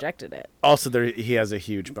With- they rejected it. Also, he has a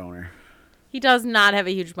huge boner. He does not have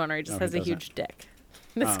a huge boner. He just No, has he a huge doesn't. dick.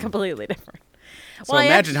 That's completely different. So Well,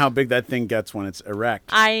 imagine how big that thing gets when it's erect.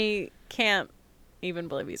 I can't even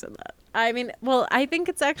believe he said that. I mean, well, I think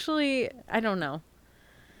it's actually, I don't know.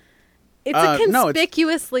 It's a no, it's-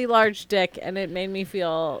 conspicuously large dick, and it made me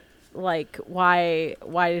feel like, why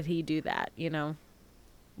did he do that, you know?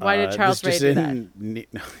 Why did Charles Ray this do just that? in-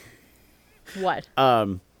 What? I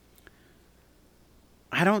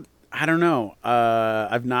don't know.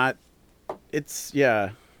 I've not. It's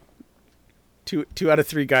yeah. Two out of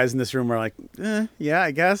three guys in this room are like, yeah,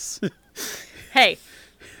 I guess. Hey.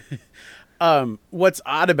 What's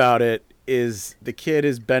odd about it is the kid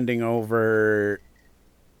is bending over,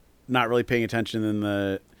 not really paying attention,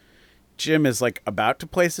 and Jim is like about to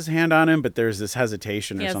place his hand on him, but there's this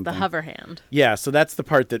hesitation He or has something. the hover hand. Yeah, so that's the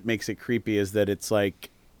part that makes it creepy, is that it's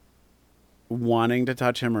like wanting to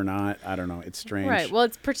touch him or not. I don't know. It's strange. Right. Well,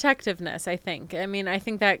 it's protectiveness, I think. I mean, I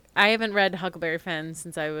think that I haven't read Huckleberry Finn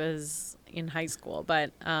since I was in high school,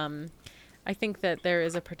 but I think that there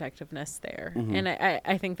is a protectiveness there. Mm-hmm. And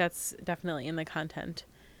I think that's definitely in the content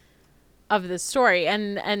of the story.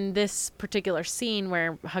 And this particular scene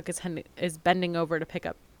where Huck is bending over to pick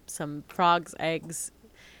up some frogs' eggs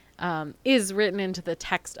is written into the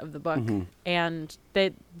text of the book. Mm-hmm. And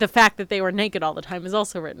the fact that they were naked all the time is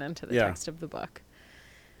also written into the text of the book.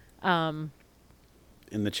 In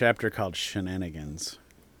the chapter called Shenanigans.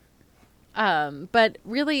 But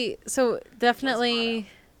really, so definitely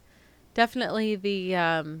the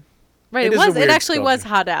right. It actually was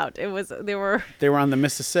hot out. They were on the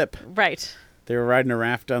Mississippi. Right. They were riding a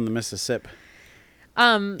raft down the Mississippi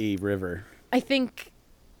River. I think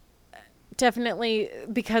definitely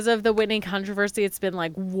because of the Whitney controversy, it's been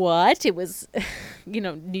like, what? It was,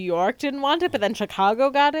 New York didn't want it, but then Chicago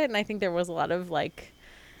got it, and I think there was a lot of like.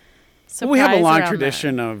 We have a long around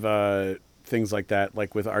tradition of things like that,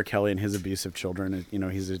 like with R. Kelly and his abusive children.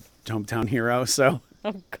 He's a hometown hero, so.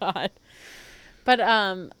 Oh God. But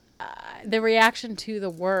the reaction to the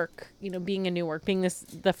work, being a new work, being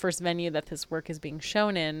the first venue that this work is being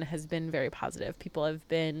shown in, has been very positive. People have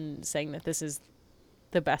been saying that this is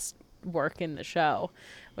the best work in the show,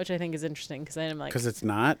 which I think is interesting because I'm like, because it's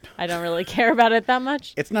not. I don't really care about it that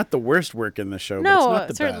much. It's not the worst work in the show. No, but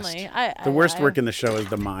it's not the certainly. Best. The worst work in the show is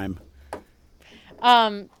the mime.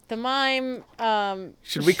 The mime.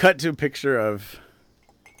 Should we cut to a picture of?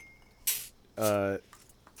 I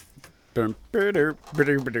spilled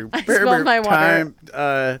my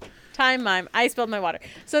water. Time mime. I spilled my water.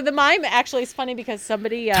 So the mime actually is funny because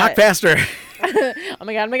somebody talk faster. oh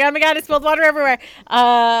my god! I spilled water everywhere.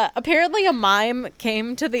 Apparently, a mime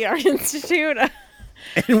came to the Art Institute.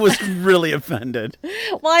 And was really offended.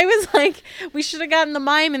 Well, I was like, we should have gotten the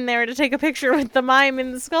mime in there to take a picture with the mime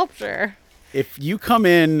in the sculpture. If you come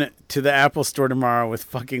in to the Apple store tomorrow with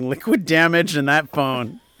fucking liquid damage in that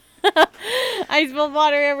phone. I spilled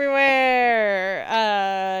water everywhere.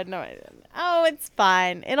 No, I didn't. Oh, it's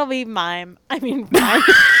fine. It'll be mime. I mean, mime.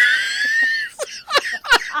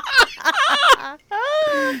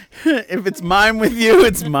 If it's mime with you,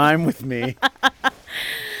 it's mime with me.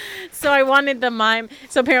 So I wanted the mime.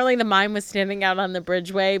 So apparently the mime was standing out on the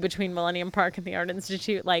bridgeway between Millennium Park and the Art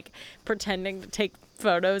Institute, like pretending to take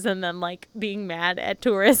photos and then like being mad at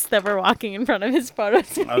tourists that were walking in front of his photos.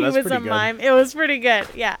 He was a mime. It was pretty good.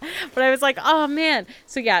 Yeah. But I was like, oh man.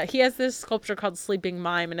 So yeah, he has this sculpture called Sleeping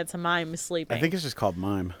Mime, and it's a mime sleeping. I think it's just called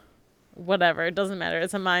mime. Whatever. It doesn't matter.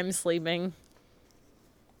 It's a mime sleeping.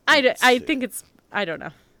 I think it's, I don't know.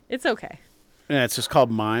 It's okay. Yeah, it's just called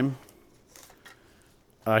mime.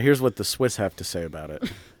 Here's what the Swiss have to say about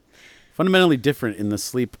it. Fundamentally different in the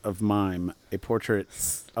sleep of mime, a portrait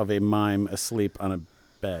of a mime asleep on a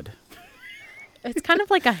bed. It's kind of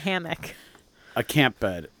like a hammock. A camp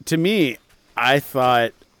bed. To me, I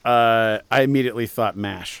immediately thought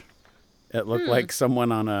MASH. It looked like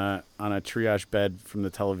someone on a triage bed from the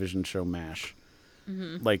television show MASH.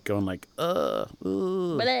 Mm-hmm. Like going like,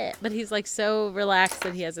 But he's like so relaxed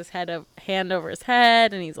that he has his hand over his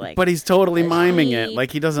head, and he's like. But he's totally miming it.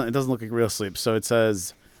 Like it doesn't look like real sleep. So it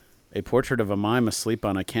says, a portrait of a mime asleep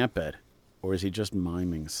on a camp bed, or is he just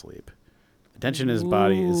miming sleep? Attention to his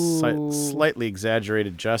body is slightly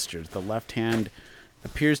exaggerated gestures. The left hand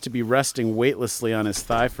appears to be resting weightlessly on his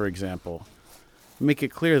thigh, for example. Make it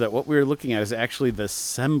clear that what we're looking at is actually the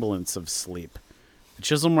semblance of sleep. The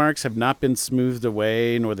chisel marks have not been smoothed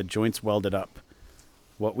away, nor the joints welded up.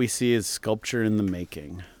 What we see is sculpture in the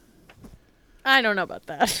making. I don't know about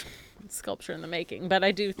that. Sculpture in the making, but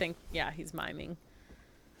I do think, yeah, he's miming.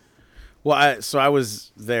 Well, I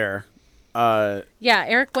was there. Yeah,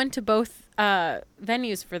 Eric went to both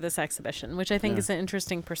venues for this exhibition, which I think is an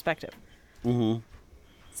interesting perspective. Mm-hmm.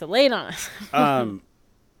 So lay it on us.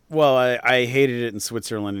 Well, I hated it in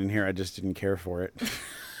Switzerland, and here I just didn't care for it.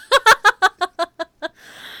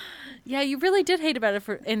 Yeah, you really did hate about it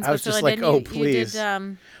in Switzerland. I was just like, oh, please.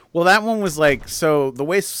 Well, that one was like, so the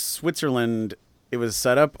way Switzerland, it was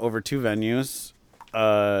set up over two venues,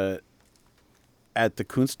 at the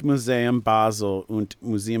Kunstmuseum Basel und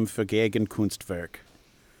Museum für Gegenkunstwerk.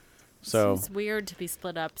 So it's weird to be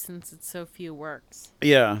split up since it's so few works.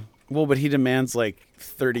 yeah. Well, but he demands like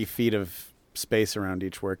 30 feet of space around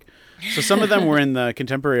each work. So some of them were in the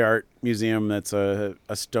Contemporary Art Museum. That's a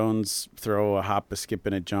stone's throw, a hop, a skip,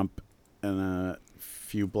 and a jump, and a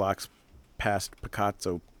few blocks past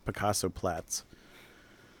Picasso Platz.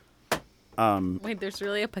 Wait, there's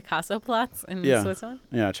really a Picasso Platz in Yeah. Switzerland?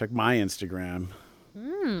 Yeah, check my Instagram.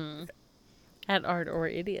 At Art or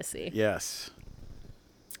Idiocy. Yes.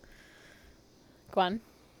 Go on.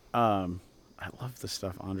 I love the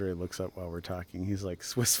stuff Andre looks up while we're talking. He's like,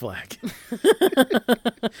 Swiss flag.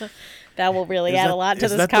 That will really add a lot to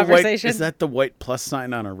is this that conversation. Is that the white plus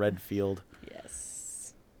sign on a red field?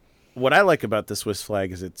 Yes. What I like about the Swiss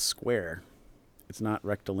flag is it's square. It's not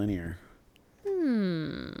rectilinear.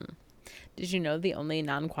 Did you know the only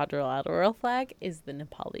non-quadrilateral flag is the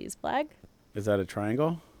Nepalese flag? Is that a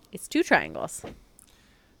triangle? It's 2 triangles.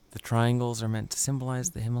 The triangles are meant to symbolize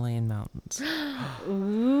the Himalayan mountains.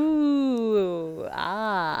 Ooh.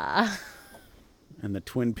 Ah. And the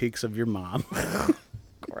twin peaks of your mom.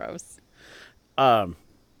 Gross.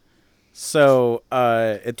 So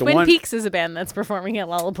at the Twin one, Peaks is a band that's performing at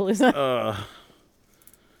Lollapalooza.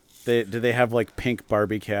 do they have like pink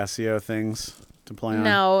Barbie Casio things to play on?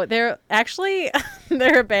 No, they're actually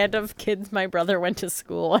they're a band of kids my brother went to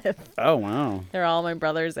school with. Oh wow. They're all my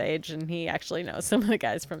brother's age, and he actually knows some of the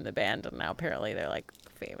guys from the band, and now apparently they're like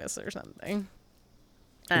famous or something.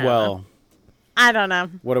 I don't know.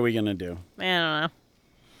 What are we gonna do? I don't know.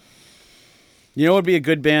 You know what would be a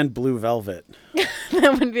good band? Blue Velvet.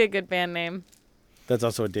 That would be a good band name. That's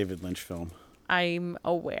also a David Lynch film. I'm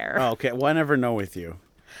aware. Oh, okay. Well, I never know with you.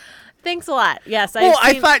 Thanks a lot. Yes, Well, I've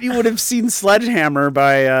I seen- thought you would have seen Sledgehammer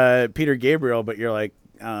by Peter Gabriel, but you're like,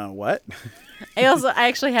 what? I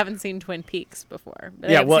actually haven't seen Twin Peaks before. But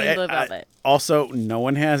Yeah, I've well, seen Blue Velvet. also, no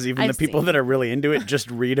one has. Even I've the people seen. that are really into it just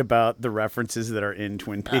read about the references that are in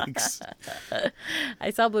Twin Peaks. I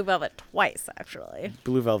saw Blue Velvet twice, actually.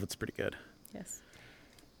 Blue Velvet's pretty good. Yes.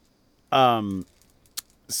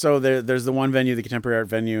 So there's the one venue, the Contemporary Art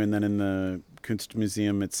venue, and then in the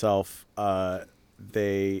Kunstmuseum itself,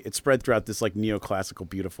 it's spread throughout this like neoclassical,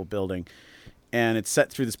 beautiful building, and it's set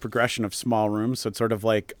through this progression of small rooms. So it's sort of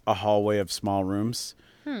like a hallway of small rooms.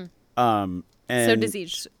 And So does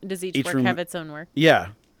each work room- have its own work? Yeah.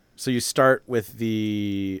 So you start with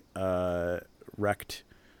the wrecked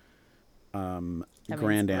That means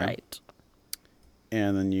Grand Am, right.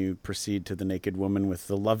 and then you proceed to the naked woman with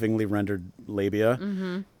the lovingly rendered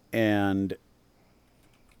labia and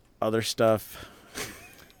other stuff.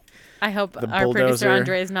 I hope The our producer bulldozer.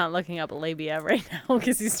 Andre is not looking up labia right now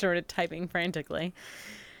because he started typing frantically.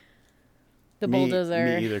 The bulldozer.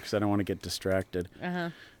 Me either, because I don't want to get distracted.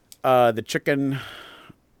 Uh-huh. The chicken,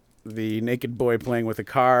 the naked boy playing with a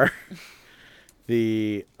car,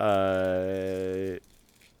 the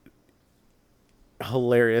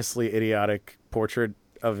hilariously idiotic portrait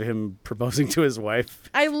of him proposing to his wife.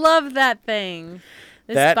 I love that thing.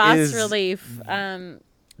 This That bas is- relief.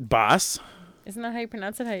 Boss? Isn't that how you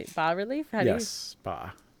pronounce it? Bas relief? How Yes,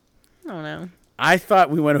 ba. do you? I don't know. I thought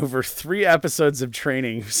we went over 3 episodes of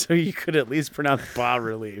training so you could at least pronounce bas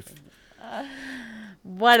relief.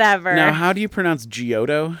 Whatever. Now, how do you pronounce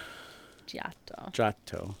Giotto? Giotto.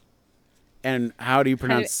 Giotto. And how do you How do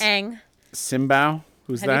pronounce Ang? Simbao?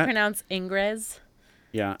 Who's How do that? you pronounce Ingres?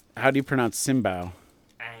 Yeah. How do you pronounce Simbao?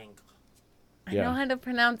 I Yeah. know how to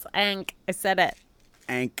pronounce Ank. I said it.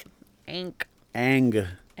 Ank. Ank. Ang.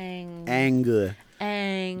 Ang. Ang.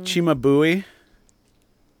 Ang. Chimabui.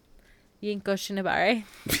 Yinko Shinabare.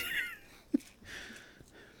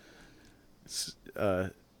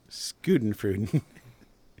 Scudenfruden.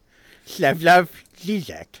 Slavlav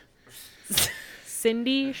Lizak.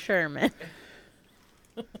 Cindy Sherman.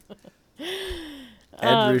 Ed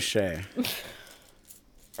Ruche.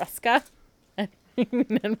 Ruska. And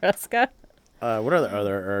Ruska. What are the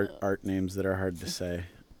other art names that are hard to say?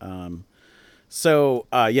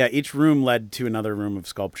 Each room led to another room of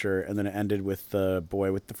sculpture, and then it ended with the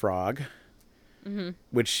boy with the frog,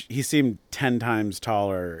 which he seemed 10 times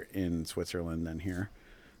taller in Switzerland than here.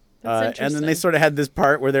 That's And then they sort of had this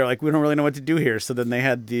part where they're like, we don't really know what to do here. So then they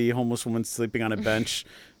had the homeless woman sleeping on a bench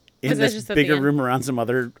in Was that this just at the bigger end? room around some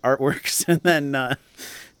other artworks. And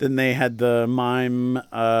then they had the mime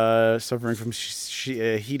suffering from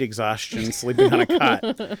heat exhaustion sleeping on a cot.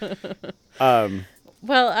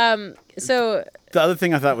 So The other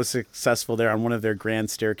thing I thought was successful there, on one of their grand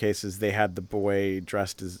staircases, they had the boy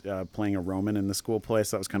dressed as playing a Roman in the school play.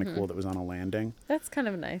 So that was kind of cool. That was on a landing. that's kind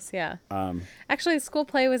of nice, yeah. Actually, school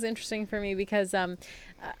play was interesting for me because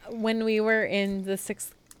when we were in the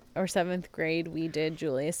 6th or 7th grade, we did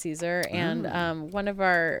Julius Caesar, and one of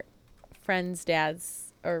our friend's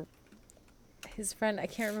dad's, or his friend, I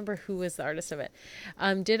can't remember who was the artist of it,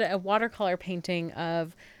 did a watercolor painting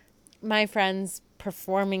of my friends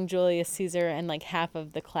performing Julius Caesar, and like half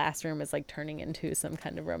of the classroom is like turning into some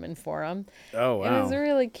kind of Roman forum. Oh, wow. It was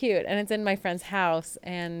really cute, and it's in my friend's house,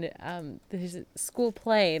 and the school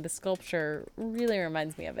play, the sculpture really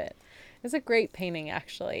reminds me of it. It's a great painting,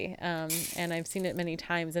 actually, and I've seen it many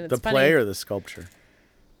times, and it's The funny. play or the sculpture?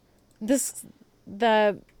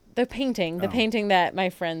 The painting, the painting that my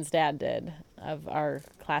friend's dad did of our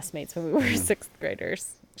classmates when we were sixth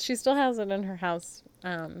graders. She still has it in her house.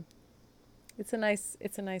 It's a nice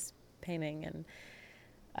painting, and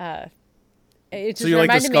it just So you like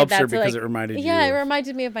the reminded me of that. sculpture So, because like, it reminded you Yeah, it of-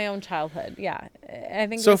 reminded me of my own childhood. Yeah, I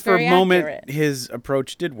think So it's for a very moment, accurate. his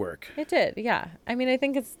approach did work. It did, yeah. I mean, I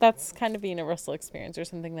think that's kind of a universal experience, or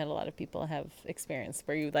something that a lot of people have experienced,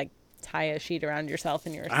 where you like tie a sheet around yourself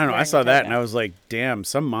and you're. I don't know. I wearing saw a that toga. and I was like, damn,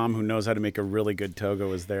 some mom who knows how to make a really good toga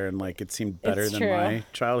was there, and like it seemed better It's than true. my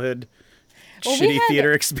childhood Well, we shitty had-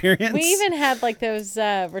 theater experience. We even had like those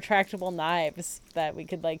retractable knives that we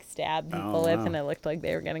could like stab people Oh, with, wow. and it looked like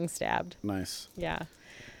they were getting stabbed. Nice. Yeah.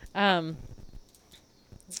 The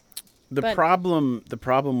But-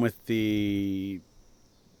 problem with the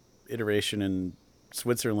iteration in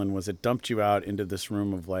Switzerland was it dumped you out into this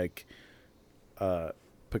room of like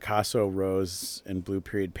Picasso rose and blue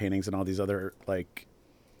period paintings and all these other like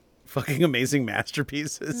fucking amazing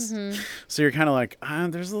masterpieces. Mm-hmm. So you're kind of like,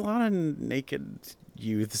 there's a lot of naked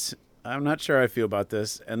youths. I'm not sure how I feel about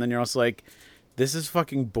this. And then you're also like, this is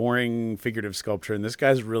fucking boring figurative sculpture, and this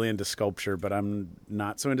guy's really into sculpture, but I'm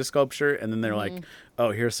not so into sculpture. And then they're like,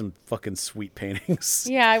 oh, here's some fucking sweet paintings.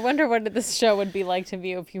 Yeah, I wonder what this show would be like to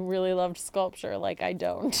view if you really loved sculpture like I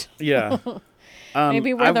don't. Yeah.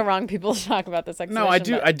 Maybe we're the wrong people to talk about this exhibition. No, I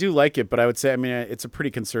but- do like it, but I would say, I mean, it's a pretty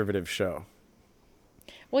conservative show.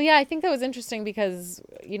 Well, yeah, I think that was interesting because,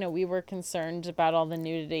 you know, we were concerned about all the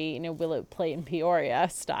nudity, you know, will it play in Peoria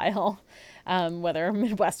style, whether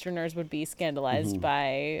Midwesterners would be scandalized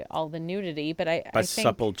by all the nudity. But I By think,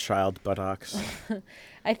 supple child buttocks.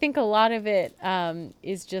 I think a lot of it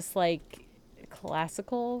is just like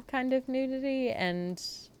classical kind of nudity. And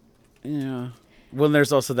Yeah. Well,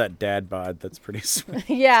 there's also that dad bod that's pretty sweet.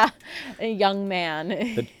 yeah, a young man.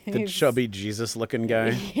 The He's- chubby Jesus looking guy.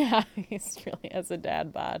 Yeah, he's really has a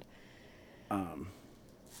dad bod.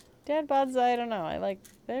 Dad bods, I don't know.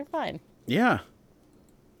 They're fine. Yeah.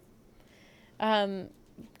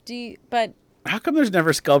 But How come there's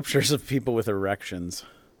never sculptures of people with erections?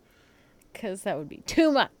 because that would be too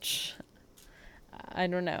much. I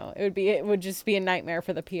don't know. It would just be a nightmare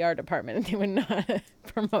for the PR department, and they would not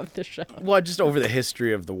promote the show. Well, just over the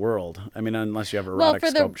history of the world. I mean, unless you have erotic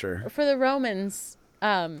sculpture. For the Romans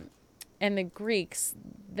and the Greeks,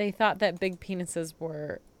 they thought that big penises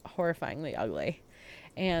were horrifyingly ugly,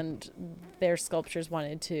 and their sculptures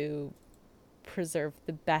wanted to preserve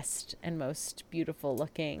the best and most beautiful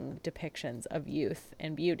looking depictions of youth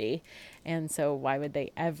and beauty. And so why would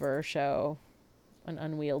they ever show an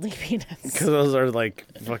unwieldy penis? Because those are like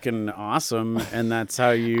fucking awesome, and that's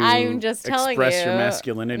how you I'm just telling you. express your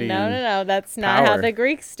masculinity. No, and no, no. That's not how power. the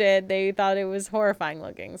Greeks did. They thought it was horrifying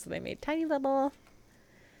looking, so they made tiny little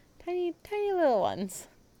ones.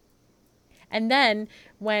 And then,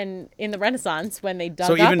 when in the Renaissance, when they dug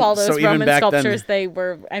So even- up all so those even Roman back then- sculptures, they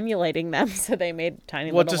were emulating them, so they made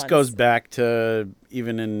tiny Well, it little just ones. goes back to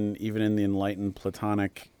even in the enlightened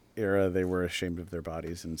Platonic era, they were ashamed of their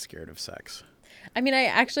bodies and scared of sex. I mean, I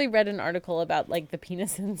actually read an article about like the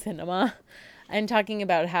penis in cinema, and talking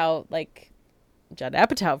about how like Judd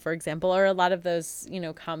Apatow, for example, or a lot of those, you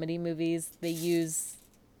know, comedy movies, they use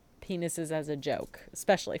penises as a joke,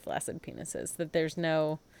 especially flaccid penises. That there's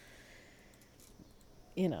no,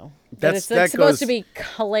 you know, that it's That supposed goes- to be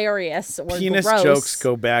hilarious or Penis gross. jokes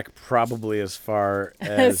go back probably as far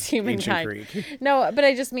as ancient humankind. Greek. No, but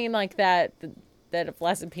I just mean like that a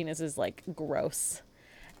flaccid penis is like gross.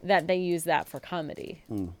 That they use that for comedy,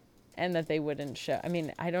 and that they wouldn't show. I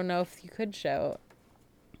mean, I don't know if you could show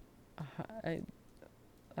a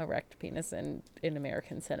erect penis in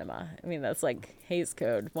American cinema. I mean, that's like Hays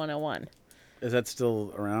Code 101. Is that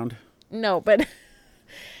still around? No, but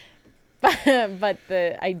but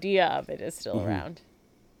the idea of it is still around.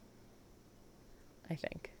 I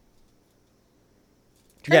think.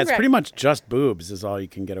 Yeah, it's pretty much just boobs is all you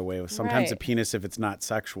can get away with. Sometimes a Right. penis if it's not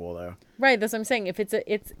sexual though. Right, that's what I'm saying. If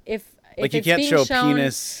Like you it's can't being show a shown,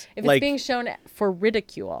 penis if like it's being shown for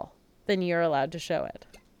ridicule, then you're allowed to show it.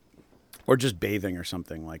 or just bathing or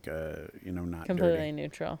something like not Completely dirty.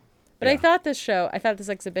 neutral. But I thought this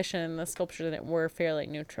exhibition and the sculpture in it were fairly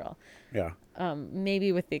neutral. Yeah.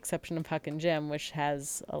 Maybe with the exception of Huck and Jim, which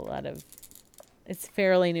has a lot of, it's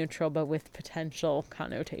fairly neutral, but with potential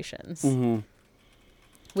connotations,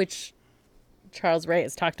 which Charles Ray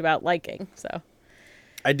has talked about liking. So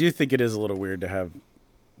I do think it is a little weird to have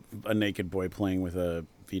a naked boy playing with a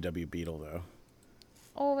VW Beetle, though.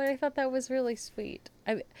 Oh, but I thought that was really sweet.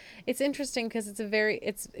 It's interesting because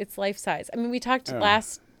it's life size. I mean, we talked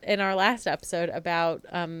in our last episode about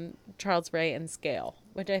Charles Ray and scale,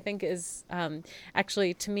 which I think is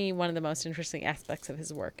actually, to me, one of the most interesting aspects of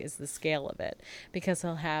his work is the scale of it, because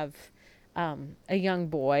he'll have a young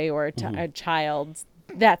boy or a child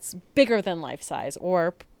that's bigger than life size,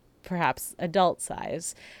 or perhaps adult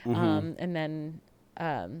size, and then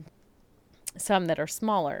some that are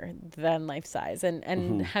smaller than life size,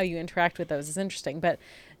 and how you interact with those is interesting. But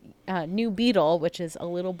New Beetle, which is a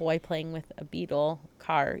little boy playing with a Beetle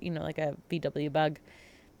car, like a VW Bug,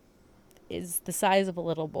 is the size of a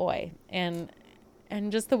little boy, and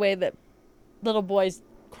just the way that little boys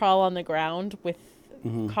crawl on the ground with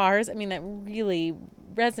cars. I mean, that really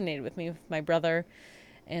resonated with me, with my brother,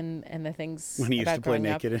 and the things when he used to play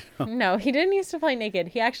naked. No, he didn't used to play naked.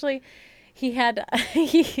 He had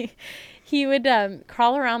he would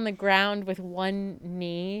crawl around the ground with one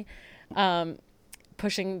knee,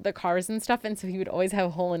 pushing the cars and stuff, and so he would always have a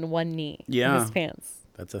hole in one knee in his pants.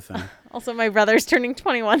 That's a thing. Also, my brother's turning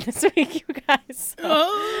 21 this week, you guys.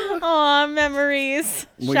 Aw, memories.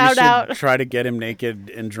 Well, Shout out. Try to get him naked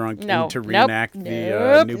and drunk to reenact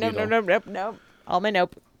the New Beetle. Nope. All my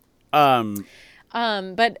nope.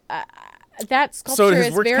 But that sculpture so his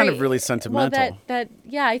is work's very, kind of really sentimental. Well,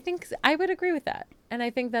 I think I would agree with that, and I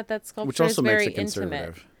think that sculpture which also is very makes it conservative.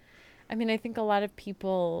 Intimate. I mean, I think a lot of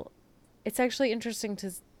people. It's actually interesting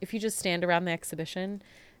if you just stand around the exhibition,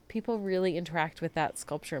 people really interact with that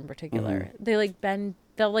sculpture in particular. They bend.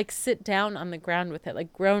 They'll sit down on the ground with it,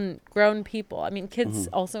 like grown people. I mean, kids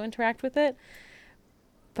also interact with it,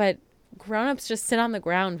 but grown-ups just sit on the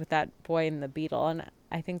ground with that boy and the Beetle, and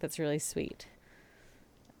I think that's really sweet.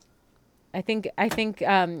 I think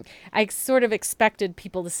I sort of expected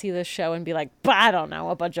people to see this show and be like, "Bah, I don't know,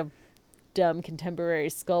 a bunch of dumb contemporary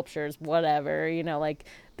sculptures, whatever." Like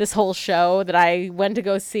this whole show that I went to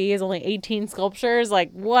go see is only 18 sculptures. Like,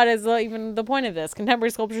 what is even the point of this?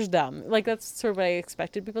 Contemporary sculpture's dumb. Like, that's sort of what I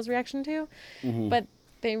expected people's reaction to. But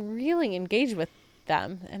they really engage with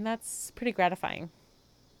them, and that's pretty gratifying.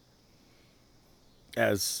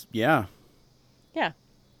 Yeah.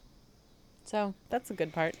 So that's a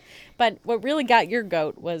good part. But what really got your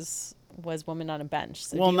goat was Woman on a Bench.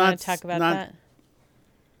 So do you want to talk about that?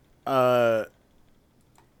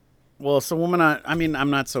 So Woman on... I mean, I'm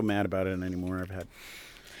not so mad about it anymore. I've had...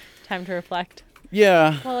 time to reflect.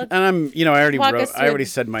 Yeah. Well, and I'm... I already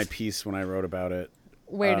said my piece when I wrote about it.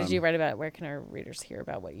 Where did you write about it? Where can our readers hear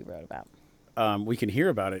about what you wrote about? We can hear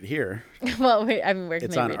about it here. Well, where can they read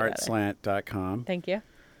about it? It's on artslant.com. Thank you.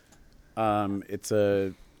 It's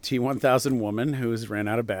a T-1000 woman who's ran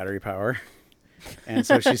out of battery power, and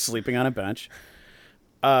so she's sleeping on a bench.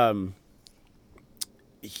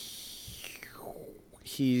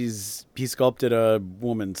 He sculpted a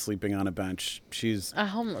woman sleeping on a bench. She's a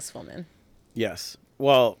homeless woman. Yes.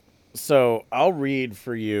 Well, so I'll read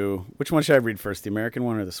for you. Which one should I read first, the American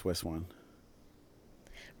one or the Swiss one?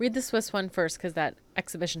 Read the Swiss one first, because that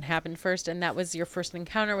exhibition happened first, and that was your first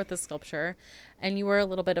encounter with the sculpture, and you were a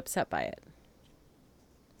little bit upset by it.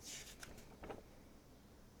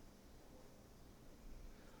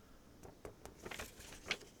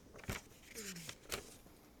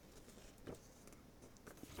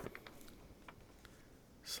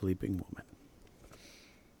 Sleeping Woman,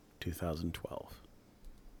 2012.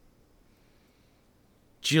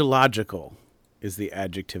 Geological is the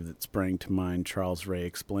adjective that sprang to mind, Charles Ray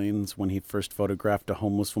explains, when he first photographed a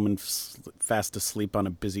homeless woman fast asleep on a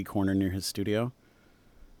busy corner near his studio.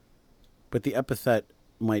 But the epithet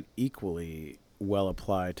might equally well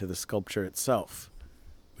apply to the sculpture itself,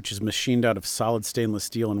 which is machined out of solid stainless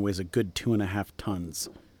steel and weighs a good 2.5 tons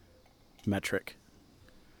metric.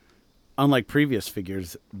 Unlike previous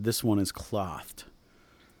figures, this one is clothed.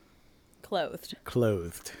 Clothed.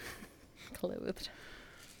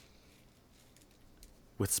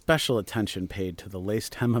 With special attention paid to the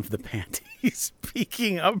laced hem of the panties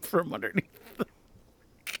peeking up from underneath them.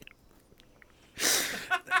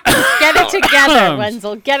 Get it together,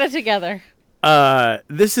 Wenzel. Get it together.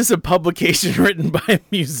 This is a publication written by a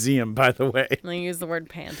museum, by the way. Let me use the word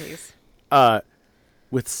panties.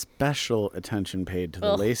 With special attention paid to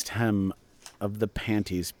the laced hem of the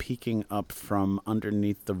panties peeking up from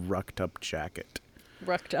underneath the rucked-up jacket.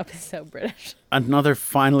 Rooked up is so British. Another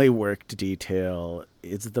finely worked detail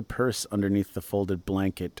is the purse underneath the folded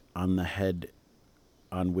blanket on the head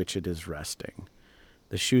on which it is resting.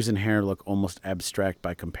 The shoes and hair look almost abstract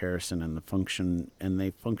by comparison, and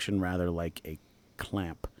they function rather like a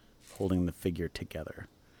clamp holding the figure together.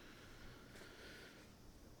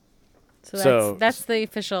 So that's the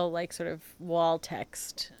official like sort of wall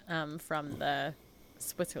text from the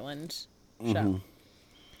Switzerland show.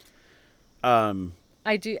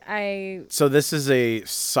 So this is a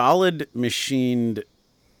solid machined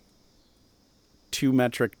 2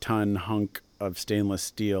 metric ton hunk of stainless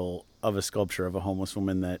steel of a sculpture of a homeless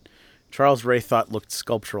woman that Charles Ray thought looked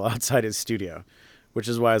sculptural outside his studio, which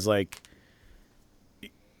is why I was like,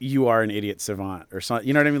 you are an idiot savant or something.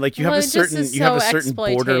 You know what I mean? Like you have a certain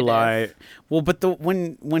borderline. Well, but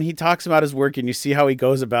when he talks about his work and you see how he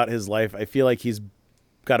goes about his life, I feel like he's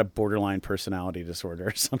got a borderline personality disorder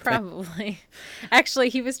or something. Probably. Actually,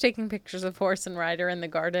 he was taking pictures of Horse and Rider in the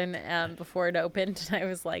garden before it opened, and I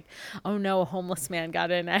was like, oh no, a homeless man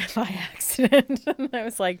got in by accident. And I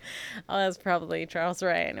was like, oh, that's probably Charles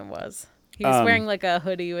Ray, and it was. He was wearing like a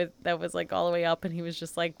hoodie that was like all the way up, and he was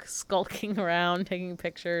just like skulking around taking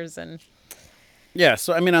pictures. And yeah,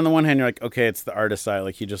 so I mean, on the one hand, you're like, okay, it's the artist side.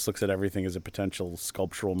 Like he just looks at everything as a potential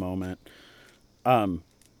sculptural moment.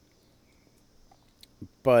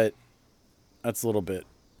 But that's a little bit,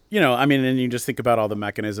 I mean, and you just think about all the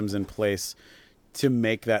mechanisms in place to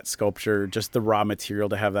make that sculpture, just the raw material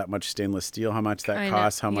to have that much stainless steel, how much that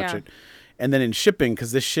costs, how much it, and then in shipping,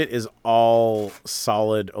 because this shit is all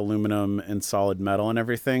solid aluminum and solid metal and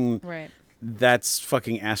everything. Right. That's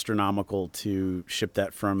fucking astronomical to ship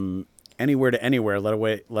that from anywhere to anywhere,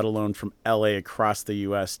 let alone from LA across the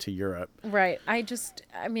US to Europe. Right. I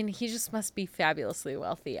mean, he just must be fabulously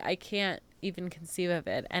wealthy. I can't even conceive of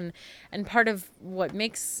it. And part of what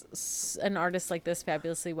makes an artist like this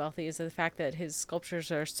fabulously wealthy is the fact that his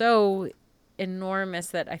sculptures are so enormous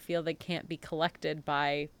that I feel they can't be collected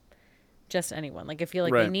by just anyone. Like I feel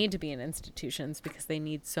like they need to be in institutions because they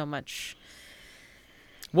need so much.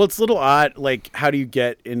 Well, it's a little odd. Like, how do you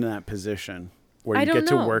get in that position where you get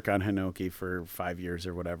to work on Hinoki for 5 years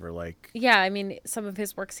or whatever? Like, yeah, I mean, some of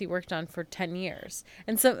his works he worked on for 10 years,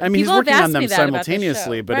 and so I mean, he's working on them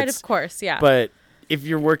simultaneously. But right, of course, yeah. But if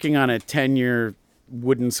you're working on a 10-year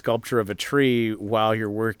wooden sculpture of a tree while you're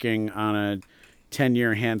working on a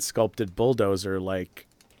 10-year hand sculpted bulldozer, like,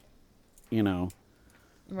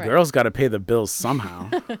 girls got to pay the bills somehow.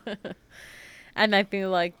 And I feel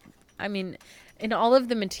like, I mean, in all of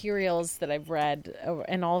the materials that I've read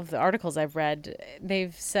and all of the articles I've read,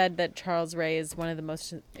 they've said that Charles Ray is one of the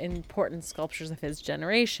most important sculptors of his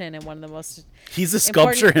generation and one of the most... He's a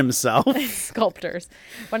sculptor himself. Sculptors.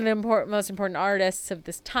 One of the most important artists of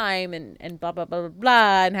this time and blah, blah, blah, blah,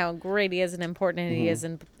 blah, and how great he is and important he is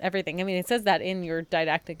and everything. I mean, it says that in your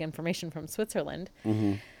didactic information from Switzerland.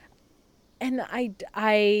 Mm-hmm. And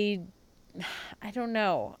I don't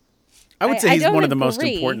know. I would say he's one of the most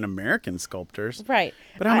important American sculptors. Right.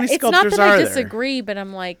 But how many sculptors are there? It's not that I disagree, but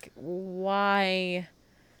I'm like, why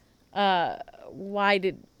how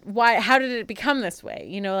did it become this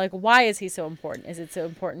way? Like, why is he so important? Is it so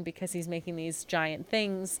important because he's making these giant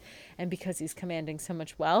things and because he's commanding so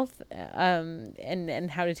much wealth?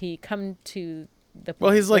 And how did he come to the point?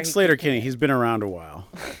 Well, he's like Sleater-Kinney. He's been around a while.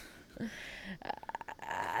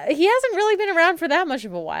 He hasn't really been around for that much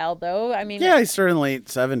of a while, though. I mean, yeah, he started in the late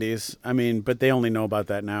 70s. I mean, but they only know about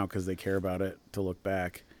that now because they care about it to look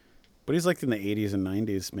back. But he's like in the 80s and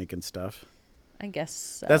 90s making stuff. I guess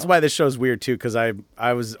so. That's why this show's weird too, because I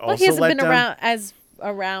was also he hasn't been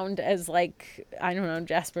around as like, I don't know,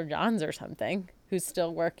 Jasper Johns or something, who's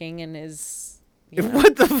still working and is.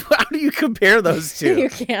 What the? How do you compare those two? You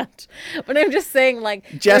can't. But I'm just saying, like,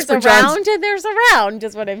 Jasper there's around and there's around,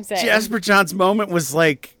 is what I'm saying. Jasper John's moment was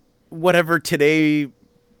like whatever today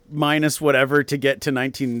minus whatever to get to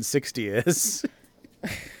 1960 is.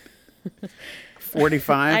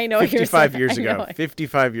 45? I know 55 years ago.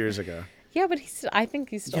 55 years ago. Yeah, but I think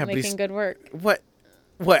he's still making good work. What?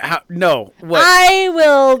 How? No. What? I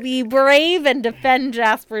will be brave and defend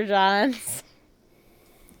Jasper Johns.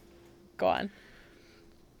 Go on.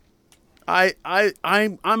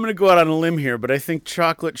 I'm gonna go out on a limb here, but I think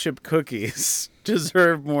chocolate chip cookies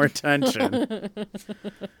deserve more attention.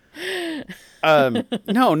 No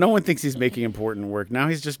one thinks he's making important work. Now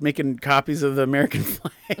he's just making copies of the American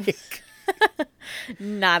flag.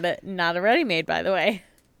 Not a ready-made, by the way.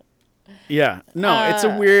 Yeah, no, it's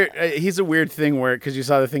a weird. He's a weird thing where because you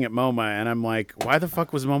saw the thing at MoMA, and I'm like, why the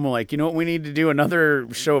fuck was MoMA like? You know what? We need to do another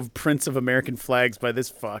show of prints of American flags by this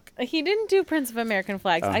fuck. He didn't do Prints of American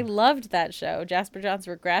Flags. I loved that show, Jasper Johns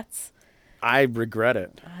Regrets. I regret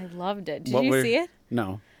it. I loved it. Did you see it?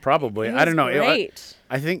 No, probably. It I don't know. was great.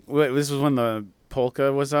 I think this was when the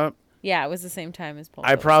polka was up. Yeah, it was the same time as Polka.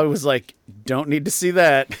 I probably was like, don't need to see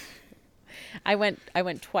that. I went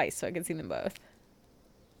twice so I could see them both.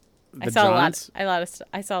 The I saw Johns?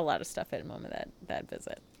 I saw a lot of stuff at the moment that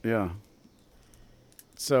visit. Yeah.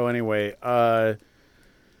 So anyway,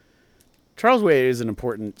 Charles Way is an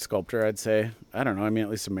important sculptor, I'd say. I don't know. I mean, at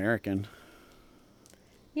least American.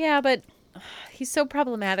 Yeah, but he's so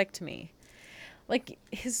problematic to me. Like,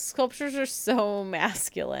 his sculptures are so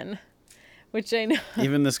masculine, which I know.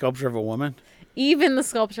 Even the sculpture of a woman? Even the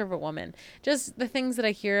sculpture of a woman. Just the things that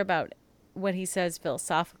I hear about what he says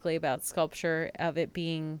philosophically about sculpture, of it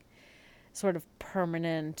being sort of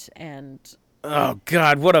permanent and... Oh,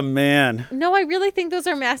 God, what a man. No, I really think those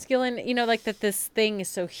are masculine, like that this thing is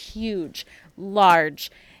so huge, large,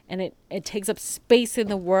 and it takes up space in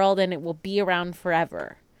the world and it will be around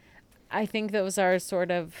forever. I think those are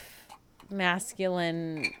sort of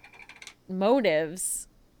masculine motives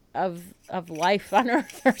of life on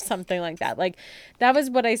Earth or something like that. Like, that was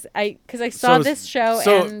what because I saw this show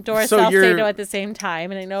and Doris Salcedo at the same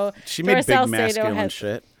time, and I know she Doris made big Salcedo masculine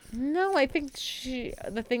shit. No, I think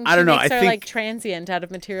the things I don't know. makes are like transient out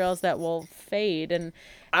of materials that will fade, and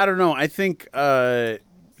I don't know. I think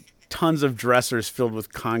tons of dressers filled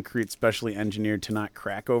with concrete, specially engineered to not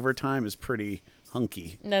crack over time, is pretty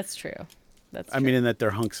hunky. That's true. I mean, in that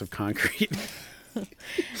they're hunks of concrete.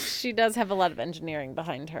 She does have a lot of engineering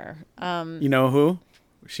behind her. You know who?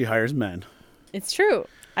 She hires men. It's true.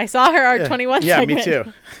 I saw her R21 Yeah, segment. me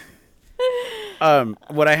too.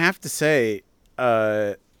 What I have to say,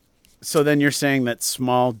 so then you're saying that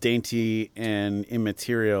small, dainty, and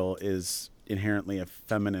immaterial is inherently a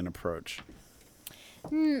feminine approach.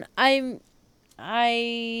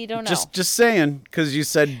 I don't know. Just saying, because you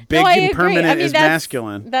said big I and agree. permanent is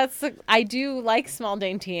masculine. I do like small,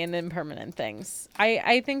 dainty, and impermanent things.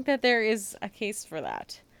 I think that there is a case for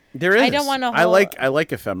that. There is. I don't want to. I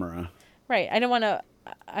like ephemera. Right. I don't want to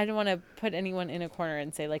put anyone in a corner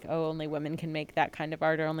and say like, oh, only women can make that kind of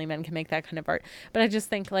art, or only men can make that kind of art. But I just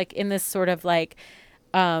think like in this sort of like,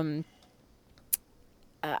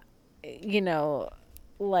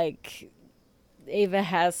 like Ava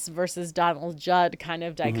Hess versus Donald Judd kind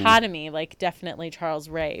of dichotomy, like definitely Charles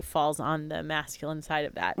Ray falls on the masculine side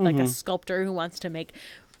of that. Like a sculptor who wants to make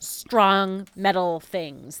strong metal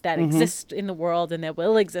things that exist in the world and that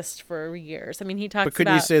will exist for years. I mean, he talks about... But could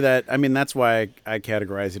you say that? I mean, that's why I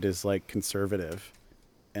categorize it as like conservative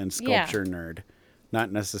and sculpture nerd,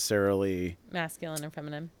 not necessarily... masculine or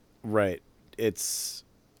feminine. Right. It's...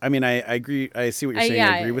 I mean, I agree. I see what you're saying.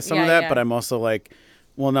 I agree with some of that, but I'm also like...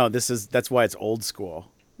 Well, no, that's why it's old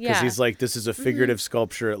school. Because he's like, this is a figurative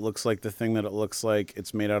sculpture. It looks like the thing that it looks like.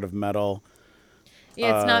 It's made out of metal.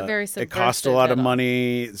 Yeah, it's not very subversive. It cost a lot of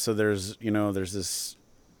money, so there's this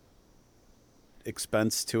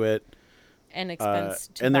expense to it. And expense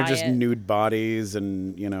to and buy they're just it. nude bodies,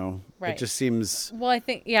 and right. It just seems. Well, I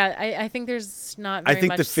think I think there's not very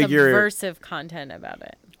much figure, subversive content about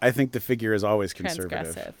it. I think the figure is always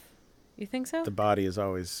conservative. Transgressive. You think so? The body is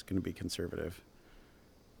always going to be conservative.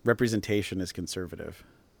 Representation is conservative.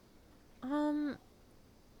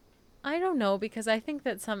 I don't know, because I think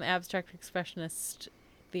that some abstract expressionist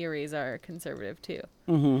theories are conservative too.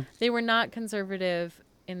 Mm-hmm. They were not conservative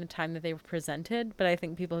in the time that they were presented, but I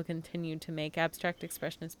think people who continue to make abstract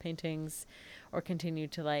expressionist paintings or continue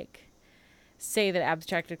to like say that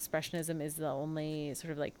abstract expressionism is the only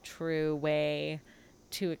sort of like true way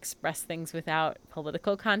to express things without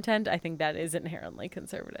political content, I think that is inherently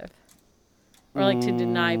conservative. Or like to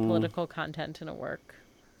deny political content in a work.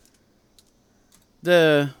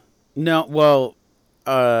 I'd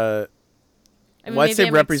say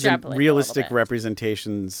realistic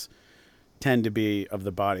representations tend to be of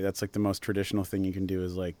the body. That's like the most traditional thing you can do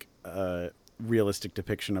is like a realistic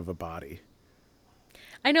depiction of a body.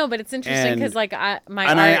 I know, but it's interesting because like and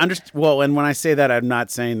when I say that, I'm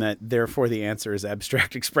not saying that therefore the answer is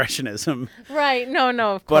abstract expressionism. Right. No,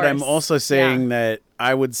 of course. But I'm also saying that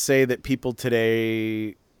I would say that people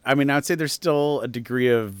today, I would say there's still a degree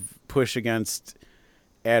of push against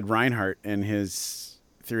Ed Reinhardt and his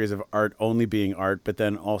theories of art only being art, but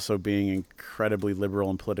then also being incredibly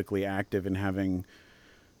liberal and politically active and having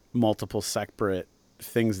multiple separate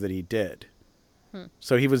things that he did.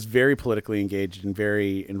 So he was very politically engaged and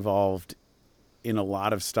very involved in a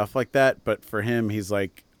lot of stuff like that. But for him, he's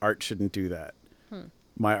like, art shouldn't do that.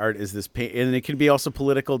 My art is this paint. And it can be also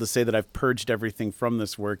political to say that I've purged everything from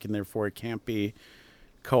this work and therefore it can't be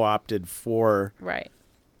co-opted for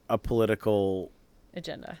a political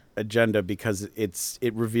agenda because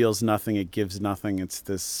it reveals nothing. It gives nothing. It's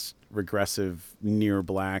this regressive near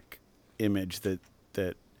black image that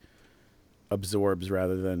absorbs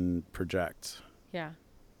rather than projects. Yeah.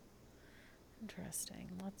 Interesting.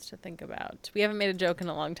 Lots to think about. We haven't made a joke in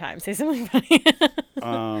a long time. Say something funny.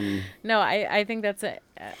 No, I think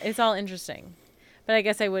it's all interesting. But I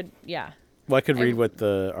guess I would, yeah. Well, I could read what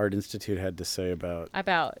the Art Institute had to say about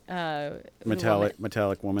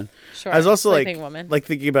metallic woman. Sure. I was also woman. like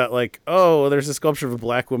thinking about like, oh, there's a sculpture of a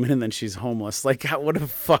black woman and then she's homeless. Like, what a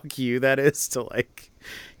fuck you that is to like,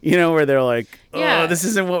 where they're like, oh, this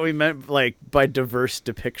isn't what we meant like by diverse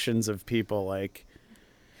depictions of people. Like,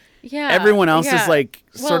 yeah, everyone else is like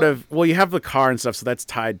sort of. Well, you have the car and stuff, so that's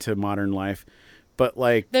tied to modern life. But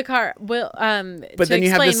like the car, well, but to then you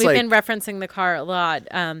explain, have this, we've been referencing the car a lot.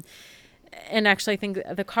 And actually, I think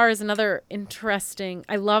the car is another interesting.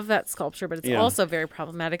 I love that sculpture, but it's also very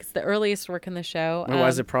problematic. It's the earliest work in the show. Why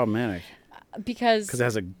is it problematic? Because it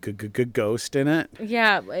has a good ghost in it.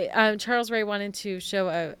 Yeah, Charles Ray wanted to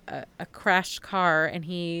show a crashed car, and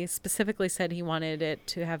he specifically said he wanted it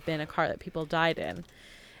to have been a car that people died in.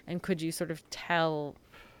 And could you sort of tell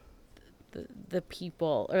the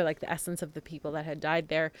people, or like the essence of the people that had died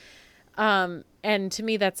there? And to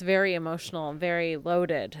me, that's very emotional and very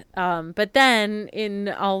loaded. But then in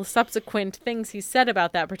all subsequent things he said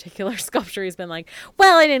about that particular sculpture, he's been like,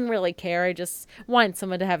 well, I didn't really care. I just wanted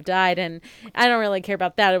someone to have died. And I don't really care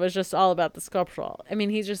about that. It was just all about the sculptural. I mean,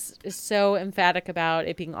 he just is so emphatic about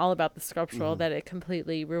it being all about the sculptural that it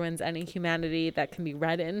completely ruins any humanity that can be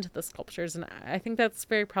read into the sculptures. And I think that's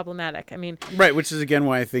very problematic. I mean, right. Which is, again,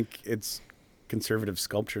 why I think it's conservative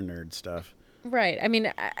sculpture nerd stuff. Right. I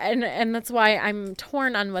mean, and that's why I'm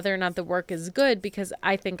torn on whether or not the work is good, because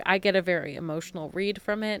I think I get a very emotional read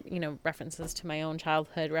from it. References to my own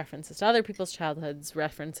childhood, references to other people's childhoods,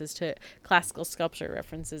 references to classical sculpture,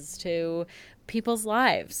 references to people's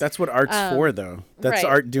lives. That's what art's for, though. That's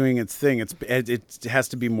art doing its thing. It has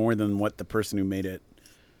to be more than what the person who made it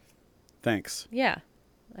thinks. Yeah,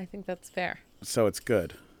 I think that's fair. So it's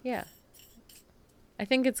good. Yeah. I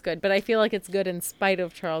think it's good, but I feel like it's good in spite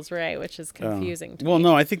of Charles Ray, which is confusing to me. Well,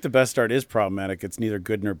 no, I think the best art is problematic. It's neither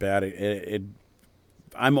good nor bad.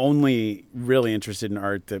 I'm only really interested in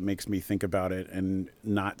art that makes me think about it and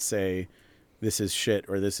not say this is shit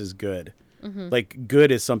or this is good. Mm-hmm. Like,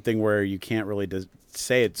 good is something where you can't really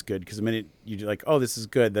say it's good, because the minute you're like, oh, this is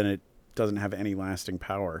good, then it doesn't have any lasting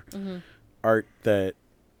power. Mm-hmm. Art that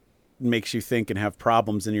makes you think and have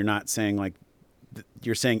problems, and you're not saying like,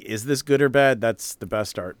 you're saying, is this good or bad? That's the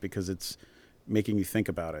best art, because it's making you think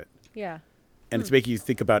about it. Yeah. And it's making you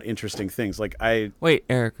think about interesting things. Like Wait,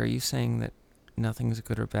 Eric, are you saying that nothing's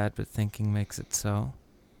good or bad, but thinking makes it so?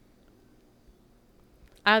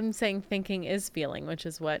 I'm saying thinking is feeling, which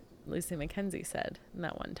is what Lucy McKenzie said in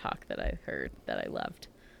that one talk that I heard that I loved.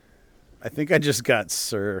 I think I just got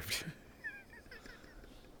served.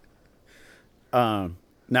 Now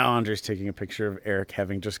Andre's taking a picture of Eric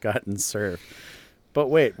having just gotten served. But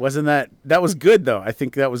wait, wasn't that was good though? I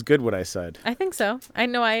think that was good what I said. I think so. I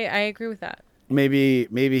know. I agree with that. Maybe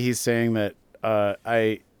he's saying that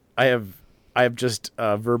I have just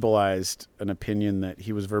verbalized an opinion that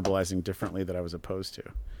he was verbalizing differently that I was opposed to.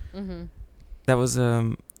 Mm-hmm. That was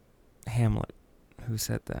Hamlet who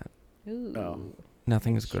said that. Ooh. Oh.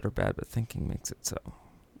 Nothing is good or bad, but thinking makes it so.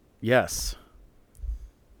 Yes.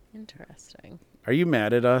 Interesting. Are you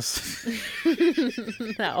mad at us?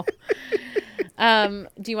 No.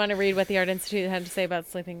 Do you want to read what the Art Institute had to say about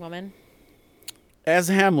Sleeping Woman? As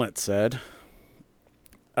Hamlet said,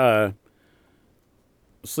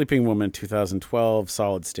 Sleeping Woman 2012,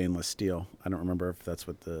 solid stainless steel. I don't remember if that's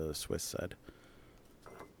what the Swiss said.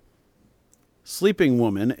 Sleeping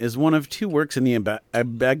Woman is one of two works in the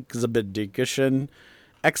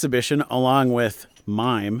exhibition, along with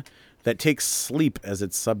Mime, that takes sleep as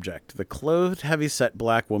its subject. The clothed, heavy-set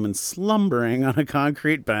black woman slumbering on a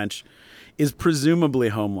concrete bench is presumably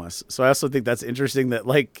homeless. So I also think that's interesting that,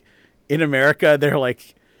 like, in America, they're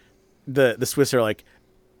like, the Swiss are like,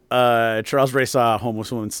 Charles Ray saw a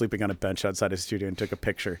homeless woman sleeping on a bench outside his studio and took a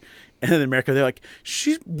picture. And in America, they're like,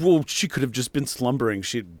 she could have just been slumbering.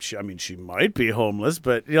 She might be homeless,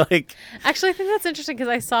 but like. Actually, I think that's interesting because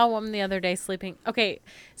I saw a woman the other day sleeping. Okay,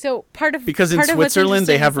 so because in Switzerland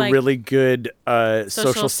they have a really good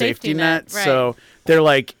social safety net, right. So they're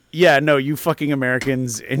like, yeah, no, you fucking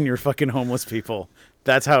Americans and your fucking homeless people.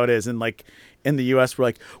 That's how it is. And like in the U.S., we're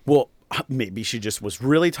like, well, maybe she just was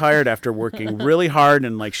really tired after working really hard,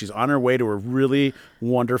 and like she's on her way to a really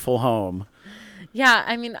wonderful home. Yeah,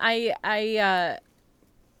 I mean, I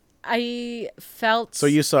I felt So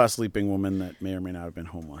you saw a sleeping woman that may or may not have been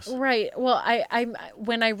homeless. right. Well, I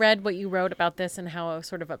when I read what you wrote about this and how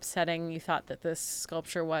sort of upsetting you thought that this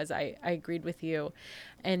sculpture was, I agreed with you,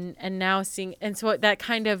 and now seeing, and so that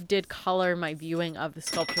kind of did color my viewing of the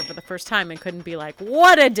sculpture for the first time. I couldn't be like,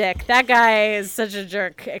 what a dick, that guy is such a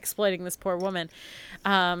jerk exploiting this poor woman,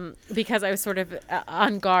 because I was sort of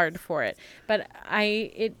on guard for it. But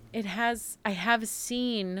I have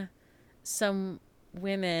seen some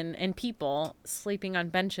women and people sleeping on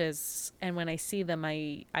benches, and when I see them,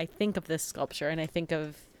 I think of this sculpture, and I think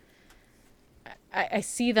of I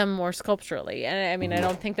see them more sculpturally, and I mean, I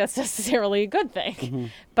don't think that's necessarily a good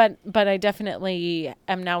thing, but I definitely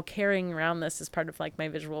am now carrying around this as part of like my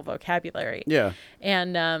visual vocabulary. Yeah.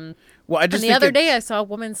 And Well, I just and the other day I saw a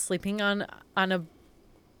woman sleeping on a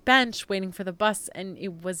bench waiting for the bus, and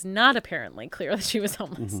it was not apparently clear that she was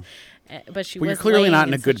homeless, but she was. Well, you're clearly not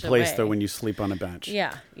in a laying good such place way. though when you sleep on a bench.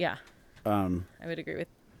 Yeah. I would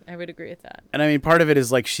agree with that. And I mean, part of it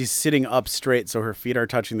is like she's sitting up straight, so her feet are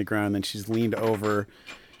touching the ground. Then she's leaned over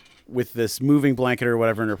with this moving blanket or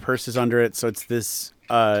whatever, and her purse is under it. So it's this.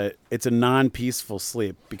 It's a non-peaceful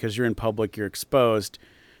sleep because you're in public, you're exposed.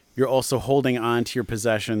 You're also holding on to your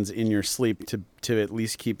possessions in your sleep to at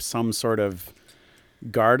least keep some sort of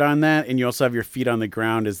guard on that, and you also have your feet on the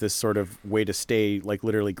ground as this sort of way to stay like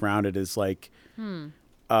literally grounded. Is like,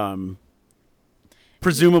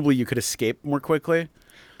 presumably you could escape more quickly.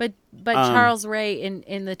 But Charles Ray,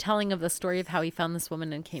 in the telling of the story of how he found this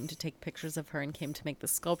woman and came to take pictures of her and came to make the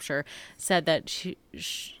sculpture, said that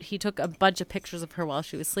he took a bunch of pictures of her while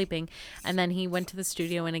she was sleeping, and then he went to the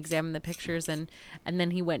studio and examined the pictures, and then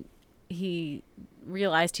he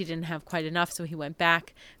realized he didn't have quite enough, so he went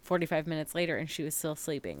back 45 minutes later, and she was still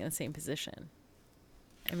sleeping in the same position.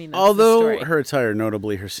 I mean, that's the Although story. her attire,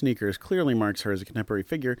 notably her sneakers, clearly marks her as a contemporary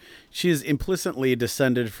figure, she is implicitly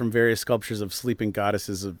descended from various sculptures of sleeping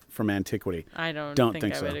goddesses from antiquity. I don't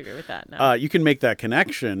think I so. would agree with that. No, You can make that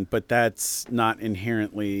connection, but that's not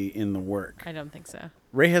inherently in the work. I don't think so.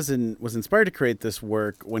 Ray was inspired to create this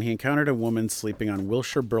work when he encountered a woman sleeping on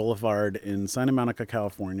Wilshire Boulevard in Santa Monica,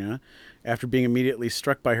 California. After being immediately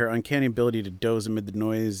struck by her uncanny ability to doze amid the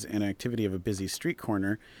noise and activity of a busy street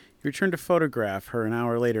corner, he returned to photograph her an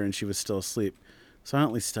hour later, and she was still asleep.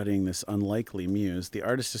 Silently studying this unlikely muse, the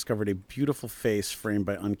artist discovered a beautiful face framed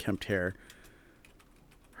by unkempt hair.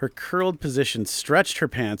 Her curled position stretched her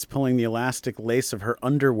pants, pulling the elastic lace of her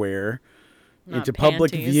underwear into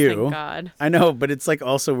public panties, view. thank God. I know, but it's like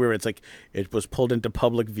also weird. It's like it was pulled into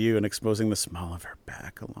public view and exposing the small of her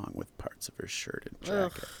back along with parts of her shirt and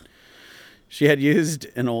jacket. Ugh. She had used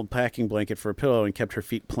an old packing blanket for a pillow and kept her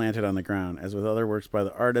feet planted on the ground. As with other works by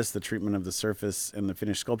the artist, the treatment of the surface and the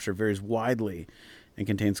finished sculpture varies widely and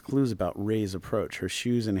contains clues about Ray's approach. Her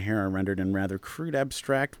shoes and hair are rendered in rather crude,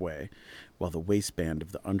 abstract way, while the waistband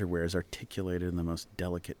of the underwear is articulated in the most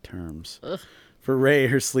delicate terms. Ugh. For Ray,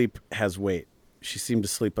 her sleep has weight. She seemed to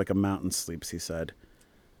sleep like a mountain sleeps, he said.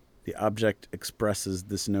 The object expresses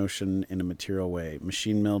this notion in a material way.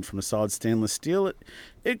 Machine milled from a solid stainless steel,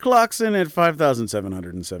 it clocks in at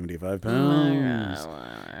 5,775 pounds.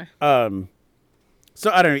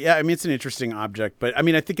 So I don't know. Yeah, I mean, it's an interesting object, but I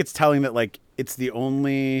mean, I think it's telling that like it's the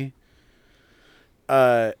only.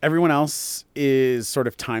 Everyone else is sort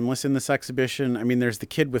of timeless in this exhibition. I mean, there's the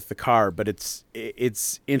kid with the car, but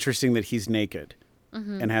it's interesting that he's naked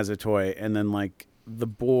and has a toy, and then like the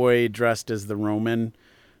boy dressed as the Roman.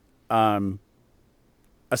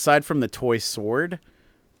 Aside from the toy sword,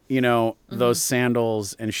 you know, those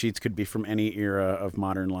sandals and sheets could be from any era of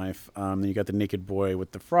modern life. Then you got the naked boy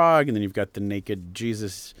with the frog, and then you've got the naked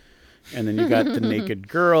Jesus, and then you got the naked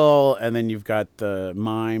girl, and then you've got the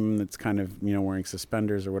mime that's kind of, you know, wearing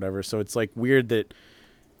suspenders or whatever. So it's like weird that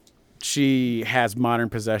she has modern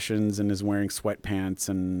possessions and is wearing sweatpants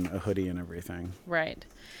and a hoodie and everything. Right.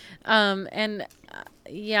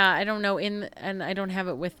 Yeah, I don't know, and I don't have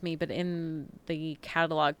it with me, but in the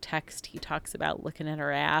catalog text, he talks about looking at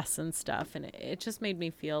her ass and stuff, and it just made me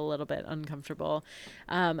feel a little bit uncomfortable.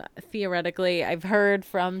 Theoretically, I've heard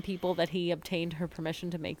from people that he obtained her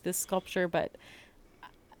permission to make this sculpture, but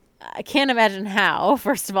I can't imagine how,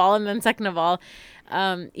 first of all, and then second of all,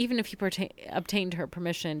 even if he obtained her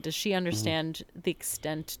permission, does she understand the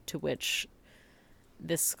extent to which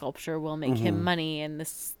this sculpture will make him money, and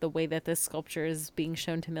the way that this sculpture is being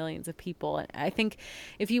shown to millions of people? And I think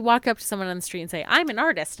if you walk up to someone on the street and say, I'm an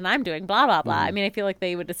artist and I'm doing blah, blah, blah, I mean, I feel like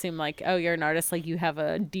they would assume like, oh, you're an artist, like you have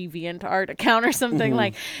a deviant art account or something.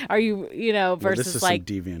 Like, are you, you know, versus this is like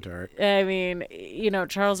some deviant art. I mean, you know,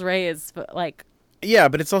 Charles Ray is like Yeah,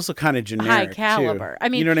 but it's also kind of generic, high caliber. too. I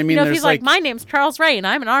mean, you know what I mean? if There's he's like, my name's Charles Ray, and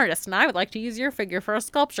I'm an artist, and I would like to use your figure for a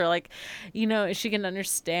sculpture. Like, she can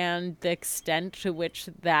understand the extent to which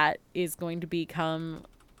that is going to become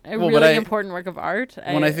a really important work of art.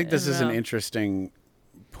 I think this is an know. interesting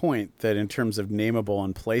point that in terms of nameable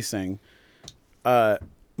and placing,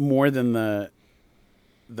 more than the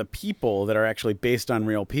people that are actually based on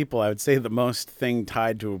real people, I would say the most thing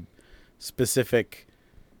tied to a specific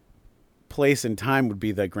place and time would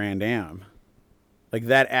be the Grand Am. Like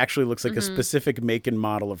that actually looks like a specific make and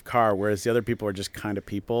model of car, whereas the other people are just kind of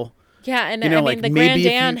people. Yeah, and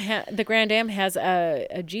the Grand Am has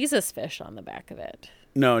a Jesus fish on the back of it.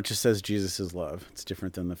 No, it just says Jesus is love. It's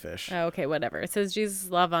different than the fish. Oh, okay, whatever. It says Jesus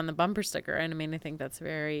is love on the bumper sticker, and I mean, I think that's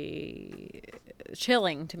very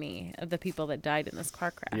chilling to me of the people that died in this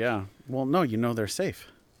car crash. Yeah. Well, no, they're safe.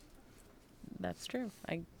 That's true,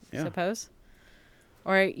 I suppose.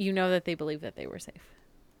 Or that they believe that they were safe.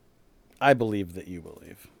 I believe that you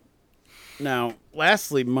believe. Now,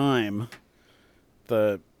 lastly, mime,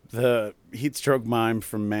 the heat stroke mime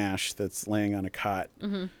from MASH that's laying on a cot.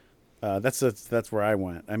 Mm-hmm. That's where I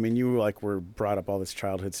went. I mean, you were brought up all this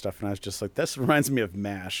childhood stuff, and I was just like, this reminds me of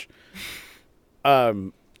MASH.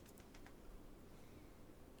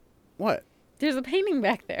 What? There's a painting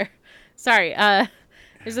back there. Sorry.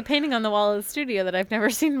 There's a painting on the wall of the studio that I've never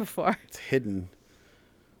seen before. It's hidden.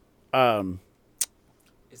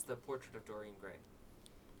 It's the portrait of Dorian Gray.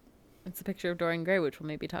 It's a picture of Dorian Gray, which we'll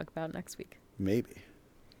maybe talk about next week. Maybe.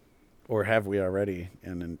 Or have we already,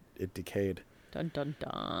 and then it decayed. Dun, dun,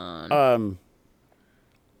 dun.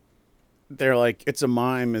 They're like, it's a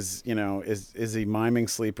mime. Is he miming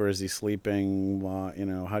sleep or is he sleeping?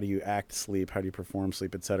 How do you act sleep? How do you perform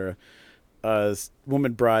sleep, etc. This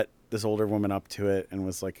woman brought this older woman up to it and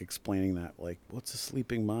was like explaining that, like, what's a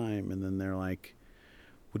sleeping mime? And then they're like,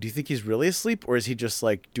 well, do you think he's really asleep or is he just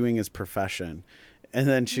like doing his profession? And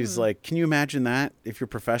then she's like, can you imagine that if your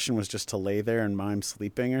profession was just to lay there and mime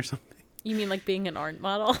sleeping or something? You mean like being an art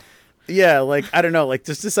model? Yeah, like, I don't know, like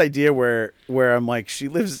just this idea where I'm like, she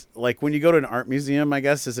lives, like when you go to an art museum, I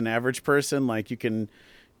guess, as an average person, like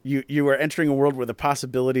you are entering a world where the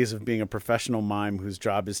possibilities of being a professional mime whose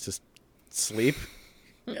job is to sleep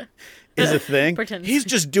is a thing. He's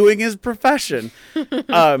just doing his profession.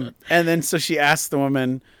 And then so she asked the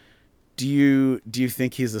woman, do you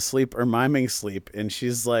think he's asleep or miming sleep? And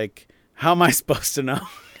she's like, how am I supposed to know?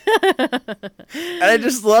 And I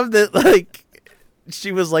just loved it, like,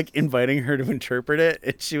 she was like inviting her to interpret it,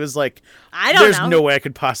 and she was like, I don't know. There's no way I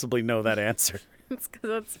could possibly know that answer. It's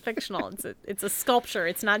because it's fictional. It's a sculpture.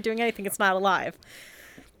 It's not doing anything. It's not alive.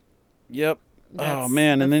 Yep. Oh,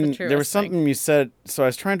 man. And then there was something you said. So I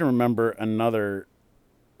was trying to remember another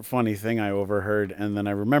funny thing I overheard, and then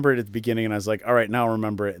I remembered it at the beginning, and I was like, all right, now I'll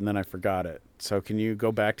remember it, and then I forgot it. So can you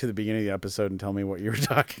go back to the beginning of the episode and tell me what you were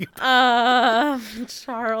talking about?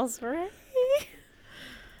 Charles Ray.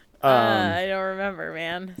 I don't remember,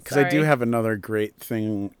 man. Because I do have another great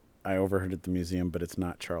thing I overheard at the museum, but it's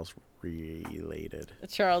not Charles related.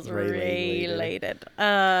 Charles Ray related.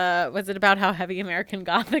 Was it about how heavy American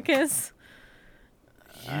Gothic is?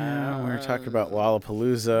 Yeah, we were talking about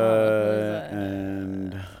Lollapalooza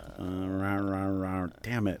and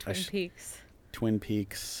damn it, Twin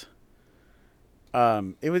Peaks.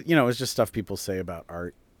 It was just stuff people say about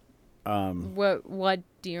art. What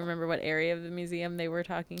do you remember? What area of the museum they were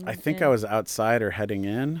talking? I think I was outside or heading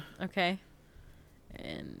in. Okay.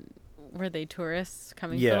 And were they tourists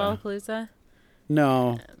coming to Lollapalooza?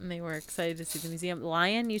 No. And they were excited to see the museum.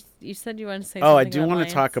 Lion? You said you wanted to say something. Oh, I do want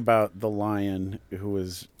to talk about the lion who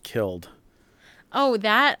was killed. Oh,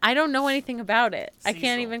 that? I don't know anything about it. Cecil. I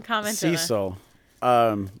can't even comment on it. Cecil.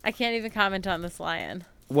 I can't even comment on this lion.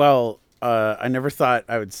 Well, I never thought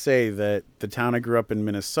I would say that the town I grew up in,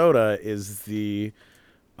 Minnesota, is the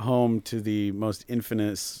home to the most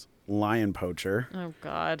infamous lion poacher. Oh,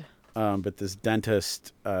 God. But this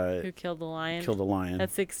dentist who killed a lion.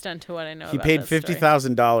 That's the extent to what I know about He paid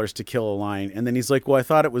 $50,000 to kill a lion, and then he's like, well, I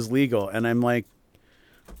thought it was legal. And I'm like,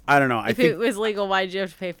 I don't know. If it was legal, why did you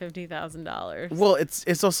have to pay $50,000? Well,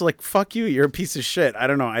 it's also like, fuck you, you're a piece of shit. I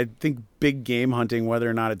don't know. I think big game hunting, whether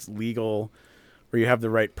or not it's legal or you have the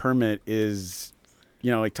right permit, is,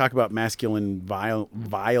 like, talk about masculine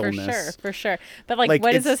vileness. For sure. But, like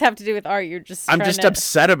what does this have to do with art? I'm just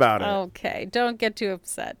upset about it. Okay. Don't get too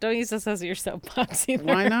upset. Don't use this as your soapbox either.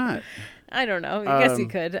 Why not? I don't know. I guess you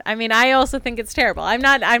could. I mean, I also think it's terrible. I'm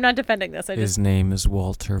not defending this. His name is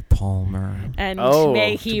Walter Palmer. And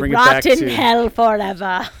may he rot in hell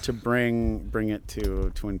forever. To bring it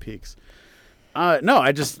to Twin Peaks. No,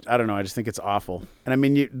 I don't know. I just think it's awful. And I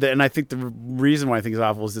mean, and I think the reason why I think it's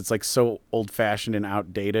awful is it's like so old fashioned and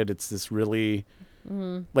outdated. It's this really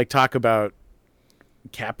like talk about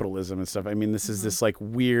capitalism and stuff. I mean, this is this like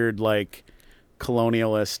weird, like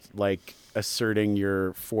colonialist, like asserting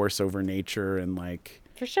your force over nature and like.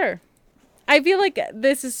 For sure. I feel like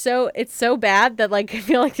this is it's so bad that like I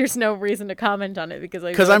feel like there's no reason to comment on it because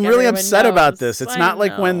I'm really upset about this. It's not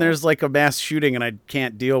like when there's like a mass shooting and I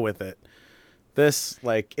can't deal with it. This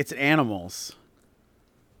like it's animals.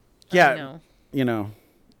 Yeah, you know,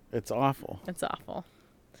 it's awful. It's awful.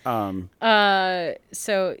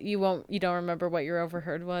 So you don't remember what your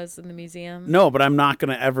overheard was in the museum? No, but I'm not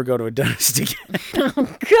gonna ever go to a dentist again.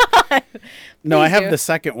 Oh God. No, I have the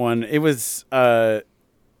second one. It was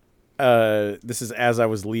this is as I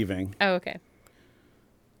was leaving. Oh, okay.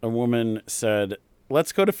 A woman said,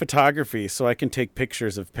 "Let's go to photography so I can take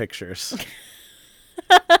pictures of pictures."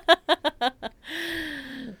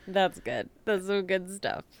 That's good. That's some good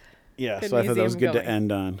stuff. Yeah, good so I thought that was good going. to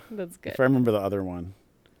end on. That's good. If I remember the other one.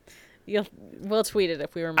 We'll tweet it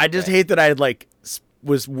if we remember. I just hate that I like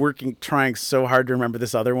was trying so hard to remember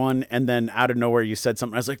this other one, and then out of nowhere you said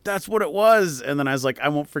something. I was like, "That's what it was," and then I was like, "I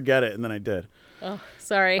won't forget it," and then I did. Oh,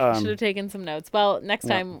 sorry. Should have taken some notes. Well, next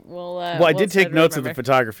time we'll. Well, I did take notes of the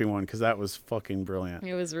photography one because that was fucking brilliant.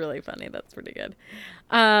 It was really funny. That's pretty good.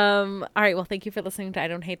 All right. Well, thank you for listening to I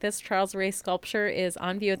Don't Hate This. Charles Ray Sculpture is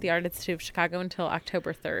on view at the Art Institute of Chicago until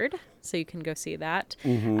October 3rd, so you can go see that.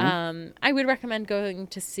 I would recommend going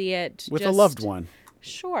to see it with a loved one.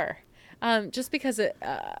 Sure. Just because it.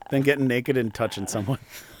 Then getting naked and touching someone.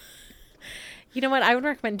 You know what? I would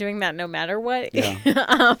recommend doing that no matter what. Yeah.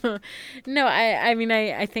 No, I mean,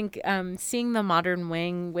 I think seeing the modern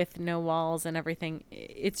wing with no walls and everything,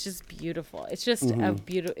 it's just beautiful. It's just a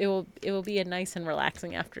beautiful. It will be a nice and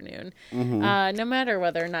relaxing afternoon, no matter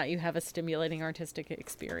whether or not you have a stimulating artistic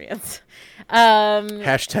experience.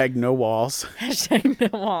 Hashtag no walls. Hashtag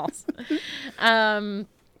no walls.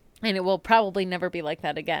 And it will probably never be like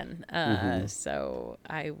that again. So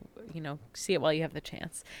see it while you have the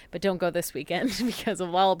chance. But don't go this weekend because of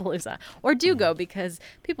Lollapalooza. Or do go because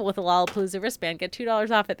people with a Lollapalooza wristband get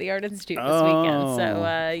 $2 off at the Art Institute this weekend.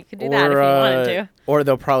 So you could do that if you wanted to. Or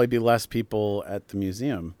there'll probably be less people at the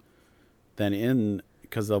museum than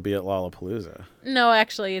because they'll be at Lollapalooza. No,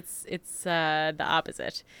 actually, it's the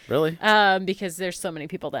opposite. Really? Because there's so many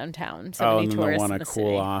people downtown. So many and tourists they in the cool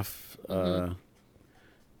city. off.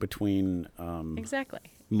 Between exactly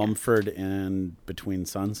Mumford and Between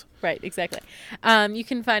Suns. Right, exactly. You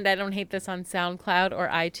can find I Don't Hate This on SoundCloud or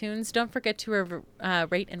iTunes. Don't forget to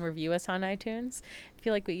rate and review us on iTunes. If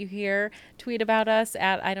you like what you hear, tweet about us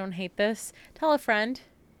at I Don't Hate This. Tell a friend.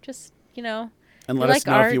 Just, And let us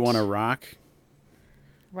know art. if you want to rock.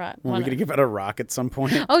 We're going to give out a rock at some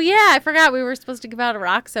point. Oh, yeah. I forgot we were supposed to give out a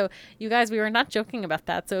rock. So, you guys, we were not joking about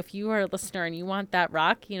that. So, if you are a listener and you want that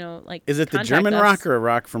rock, Is it the German rock or a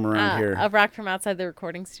rock from around here? A rock from outside the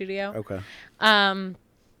recording studio. Okay.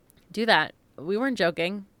 Do that. We weren't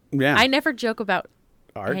joking. Yeah. I never joke about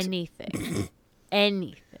art. Anything.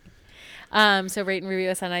 So rate and review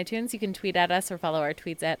us on iTunes. You can tweet at us or follow our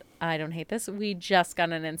tweets at I Don't Hate This. We just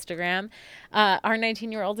got an Instagram. Our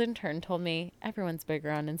 19-year-old intern told me everyone's bigger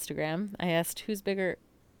on Instagram. I asked who's bigger,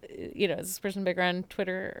 is this person bigger on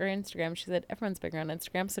Twitter or Instagram? She said everyone's bigger on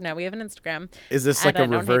Instagram. So now we have an Instagram. Is this like a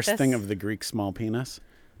reverse thing of the Greek small penis?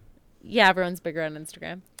 Yeah, everyone's bigger on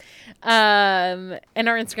Instagram. And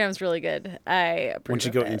our Instagram is really good. I approve Once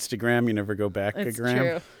you go Instagram, you never go back to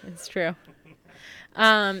gram. It's true.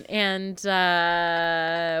 And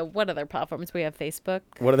what other platforms? We have Facebook.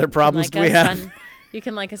 What other problems do we have? You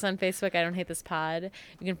can like us on Facebook. I Don't Hate This Pod.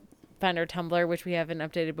 You can find our Tumblr, which we haven't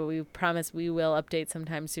updated, but we promise we will update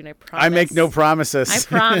sometime soon. I promise. I make no promises. I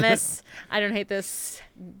promise. I don't hate this.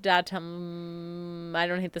 I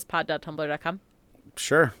don't hate this pod.tumblr.com.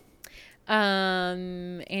 Sure.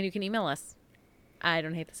 And you can email us. I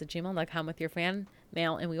don't hate this @gmail.com with your fan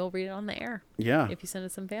mail, and we will read it on the air. Yeah. If you send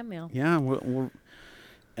us some fan mail. Yeah.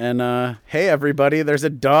 And hey, everybody, there's a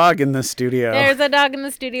dog in the studio. There's a dog in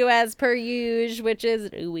the studio as per usual, which is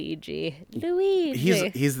Luigi.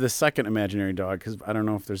 He's the second imaginary dog because I don't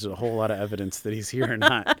know if there's a whole lot of evidence that he's here or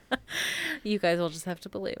not. You guys will just have to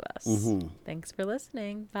believe us. Thanks for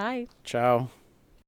listening. Bye. Ciao.